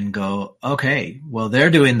creative and go, okay, well, they're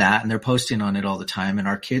doing that and they're posting on it all the time. And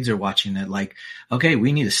our kids are watching it like, okay,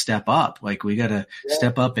 we need to step up. Like we got to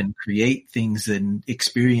step up and create things and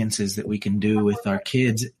experiences that we can do with our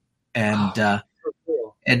kids. And,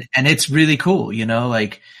 and it's really cool, you know,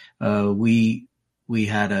 like, we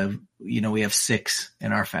had we have 6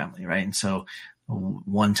 in our family, right? And so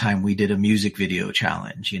one time we did a music video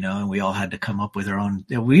challenge, you know, and we all had to come up with our own.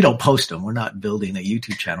 We don't post them. We're not building a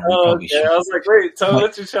YouTube channel. Oh, okay. I was like, wait, tell me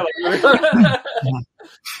what's your channel?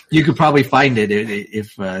 You could probably find it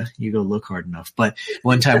if you go look hard enough. But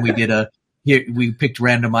one time we did we picked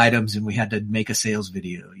random items and we had to make a sales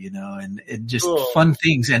video, you know, and just fun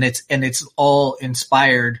things. And it's all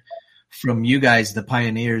inspired from you guys, the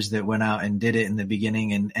pioneers that went out and did it in the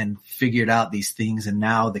beginning and figured out these things. And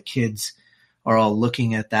now the kids are all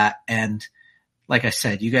looking at that. And like I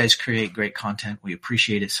said, you guys create great content. We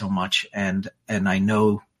appreciate it so much. And I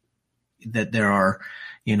know that there are,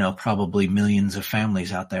 you know, probably millions of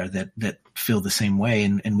families out there that feel the same way.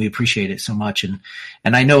 And we appreciate it so much. And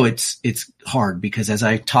I know it's hard, because as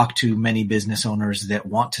I talk to many business owners that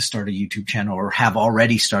want to start a YouTube channel or have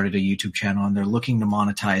already started a YouTube channel and they're looking to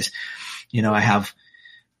monetize, you know, I have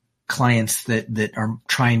clients that are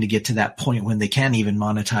trying to get to that point when they can't even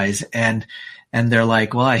monetize. And they're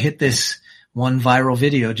like, well, I hit this one viral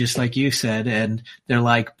video, just like you said. And they're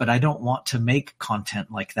like, but I don't want to make content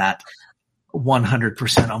like that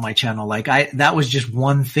 100% on my channel. Like that was just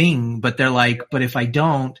one thing, but they're like, but if I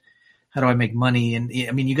don't, how do I make money? And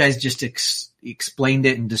I mean, you guys just explained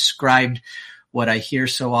it and described what I hear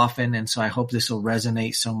so often. And so I hope this will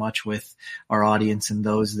resonate so much with our audience and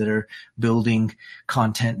those that are building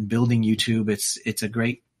content and building YouTube. It's a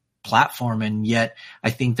great platform. And yet I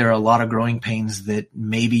think there are a lot of growing pains that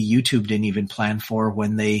maybe YouTube didn't even plan for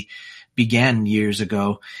when they began years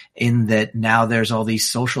ago, in that now there's all these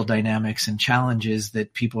social dynamics and challenges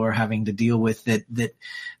that people are having to deal with that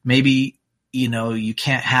maybe, you know, you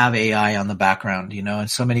can't have AI on the background, you know,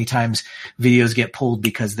 and so many times videos get pulled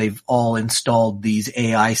because they've all installed these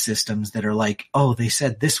AI systems that are like, oh, they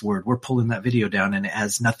said this word, we're pulling that video down, and it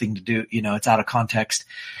has nothing to do, you know, it's out of context.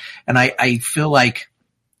 And I feel like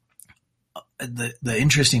the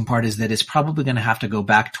interesting part is that it's probably going to have to go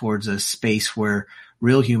back towards a space where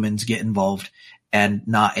real humans get involved and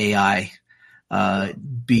not AI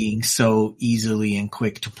being so easily and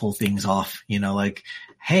quick to pull things off, you know, like,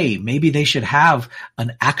 hey, maybe they should have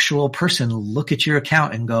an actual person look at your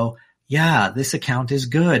account and go, yeah, this account is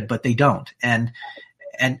good, but they don't. And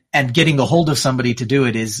getting a hold of somebody to do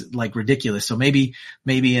it is like ridiculous. So maybe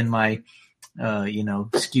in my, you know,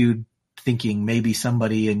 skewed thinking, maybe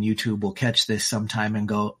somebody in YouTube will catch this sometime and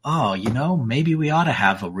go, oh, you know, maybe we ought to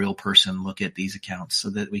have a real person look at these accounts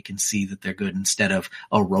so that we can see that they're good instead of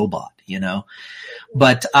a robot, you know.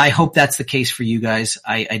 But I hope that's the case for you guys.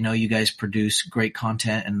 I know you guys produce great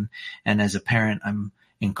content, and as a parent, I'm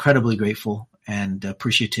incredibly grateful and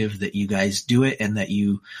appreciative that you guys do it and that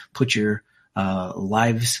you put your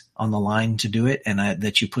lives on the line to do it, and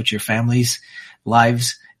that you put your family's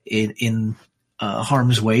lives in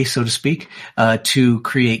harm's way, so to speak, to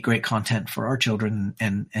create great content for our children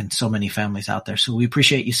and so many families out there. So we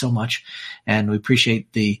appreciate you so much, and we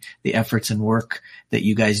appreciate the efforts and work that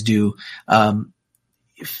you guys do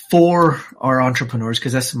for our entrepreneurs,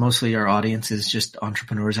 because that's mostly our audience, is just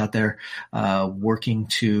entrepreneurs out there working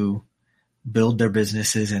to build their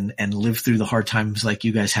businesses and live through the hard times like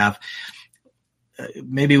you guys have.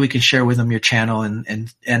 Maybe we can share with them your channel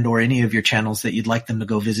and or any of your channels that you'd like them to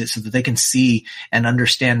go visit, so that they can see and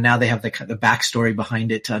understand. Now they have the backstory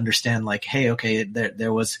behind it to understand, like, hey, okay,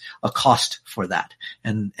 there was a cost for that.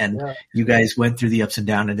 And you guys went through the ups and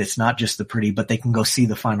downs, and it's not just the pretty, but they can go see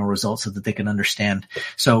the final results so that they can understand.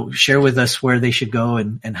 So share with us where they should go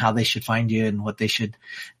and how they should find you and what they should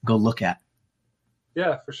go look at.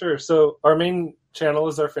 Yeah, for sure. So our main channel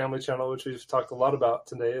is our family channel, which we've talked a lot about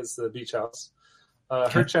today, is the Beach House.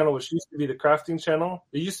 Her channel, which used to be the crafting channel,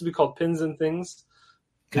 it used to be called Pins and Things.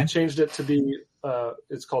 They changed it to be,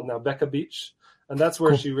 it's called now Becca Beach. And that's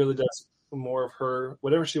where she really does more of her,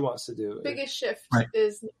 whatever she wants to do. Biggest shift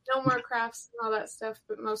is no more crafts and all that stuff,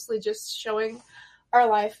 but mostly just showing our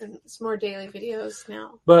life, and it's more daily videos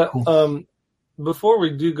now. But before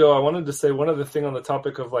we do go, I wanted to say one other thing on the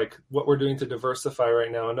topic of like what we're doing to diversify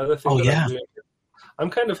right now. Another thing I'm doing, I'm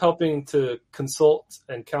kind of helping to consult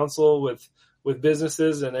and counsel with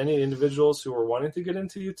businesses and any individuals who are wanting to get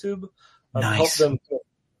into YouTube. Help them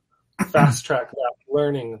fast track that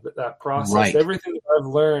learning, that process, everything that I've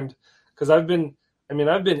learned, because I've been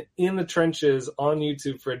in the trenches on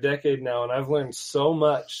YouTube for a decade now, and I've learned so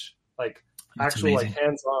much, like actual like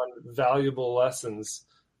hands-on valuable lessons,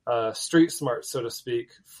 street smart, so to speak,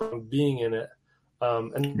 from being in it.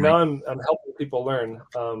 And now I'm helping people learn.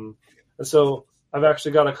 And so I've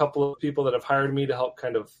actually got a couple of people that have hired me to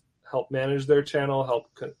help manage their channel, help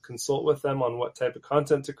consult with them on what type of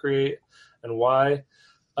content to create and why.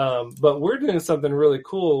 But we're doing something really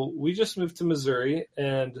cool. We just moved to Missouri,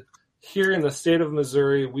 and here in the state of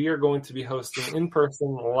Missouri, we are going to be hosting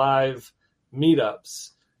in-person live meetups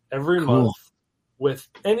every month with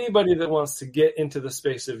anybody that wants to get into the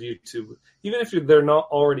space of YouTube. Even if they're not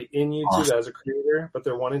already in YouTube as a creator, but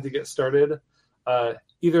they're wanting to get started,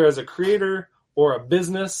 either as a creator or a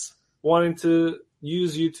business wanting to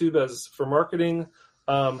use YouTube for marketing,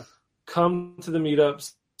 come to the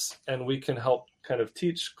meetups and we can help kind of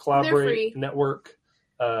teach, collaborate, network.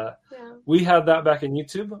 We had that back in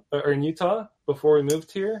Utah before we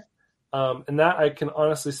moved here. And that I can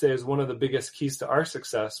honestly say is one of the biggest keys to our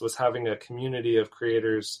success, was having a community of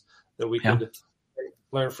creators that we could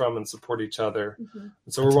learn from and support each other. Mm-hmm.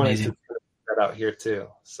 And so we're wanting to do that out here too.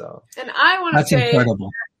 So, and I want to say, incredible.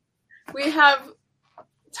 We have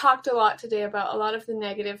talked a lot today about a lot of the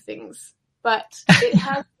negative things, but it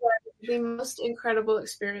has been the most incredible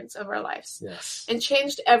experience of our lives. Yes. And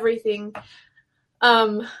changed everything.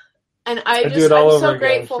 And I'm so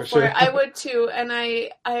grateful for it. I would too. And I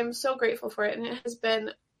am so grateful for it. And it has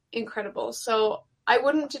been incredible. So I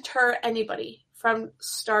wouldn't deter anybody from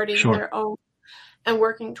starting their own and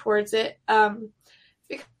working towards it.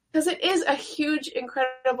 Because it is a huge,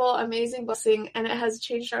 incredible, amazing blessing, and it has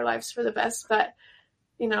changed our lives for the best. But,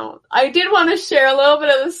 you know, I did want to share a little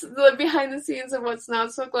bit of the behind the scenes of what's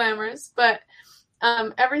not so glamorous. But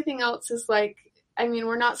everything else is like, I mean,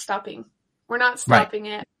 we're not stopping. We're not stopping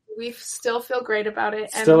it. We still feel great about it.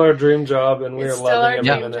 And still our dream job, and we're loving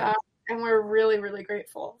every minute. And we're really, really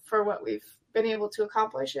grateful for what we've been able to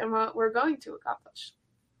accomplish and what we're going to accomplish.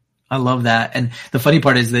 I love that. And the funny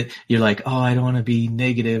part is that you're like, oh, I don't want to be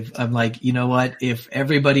negative. I'm like, you know what? If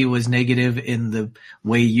everybody was negative in the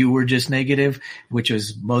way you were just negative, which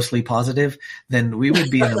was mostly positive, then we would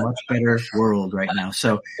be in a much better world right now.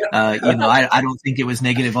 So, I don't think it was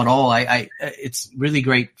negative at all. It's really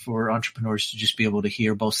great for entrepreneurs to just be able to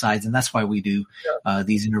hear both sides. And that's why we do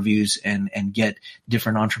these interviews and get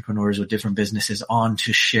different entrepreneurs with different businesses on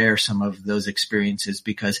to share some of those experiences,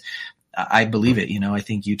 because I believe it. I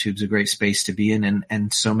think YouTube's a great space to be in,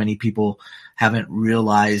 and so many people haven't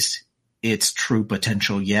realized its true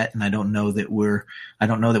potential yet. And I don't know that we're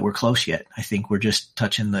close yet. I think we're just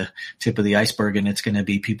touching the tip of the iceberg, and it's going to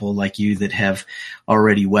be people like you that have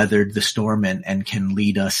already weathered the storm and can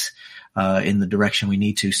lead us in the direction we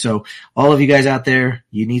need to. So all of you guys out there,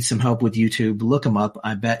 you need some help with YouTube, look him up.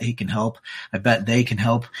 I bet he can help. I bet they can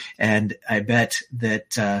help. And I bet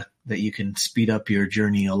that you can speed up your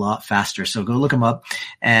journey a lot faster. So go look them up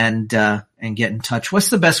and get in touch. What's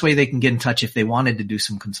the best way they can get in touch if they wanted to do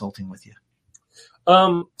some consulting with you?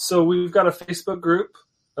 So we've got a Facebook group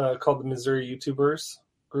called the Missouri YouTubers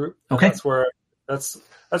group. Okay. That's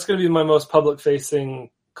going to be my most public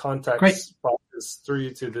facing contact process through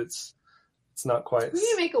YouTube. It's not quite. We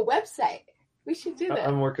need to make a website. We should do that.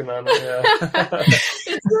 I'm working on it. Yeah.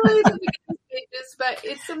 It's really in the beginning stages, but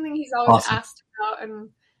it's something he's always asked about, and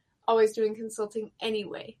always doing consulting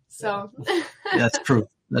anyway. So That's true.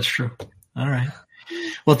 All right.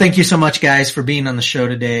 Well, thank you so much, guys, for being on the show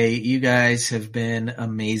today. You guys have been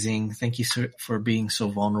amazing. Thank you for being so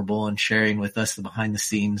vulnerable and sharing with us the behind the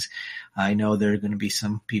scenes. I know there are going to be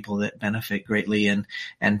some people that benefit greatly, and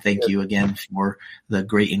thank you again for the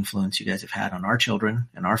great influence you guys have had on our children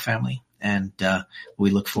and our family. And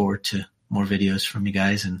we look forward to more videos from you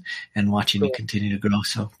guys and watching you continue to grow.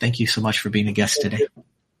 So thank you so much for being a guest today.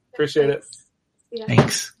 Appreciate it.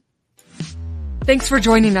 Thanks. Thanks for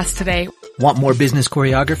joining us today. Want more business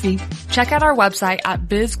choreography? Check out our website at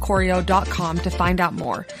bizchoreo.com to find out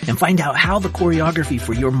more. And find out how the choreography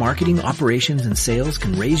for your marketing, operations, and sales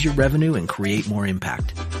can raise your revenue and create more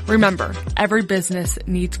impact. Remember, every business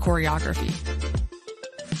needs choreography.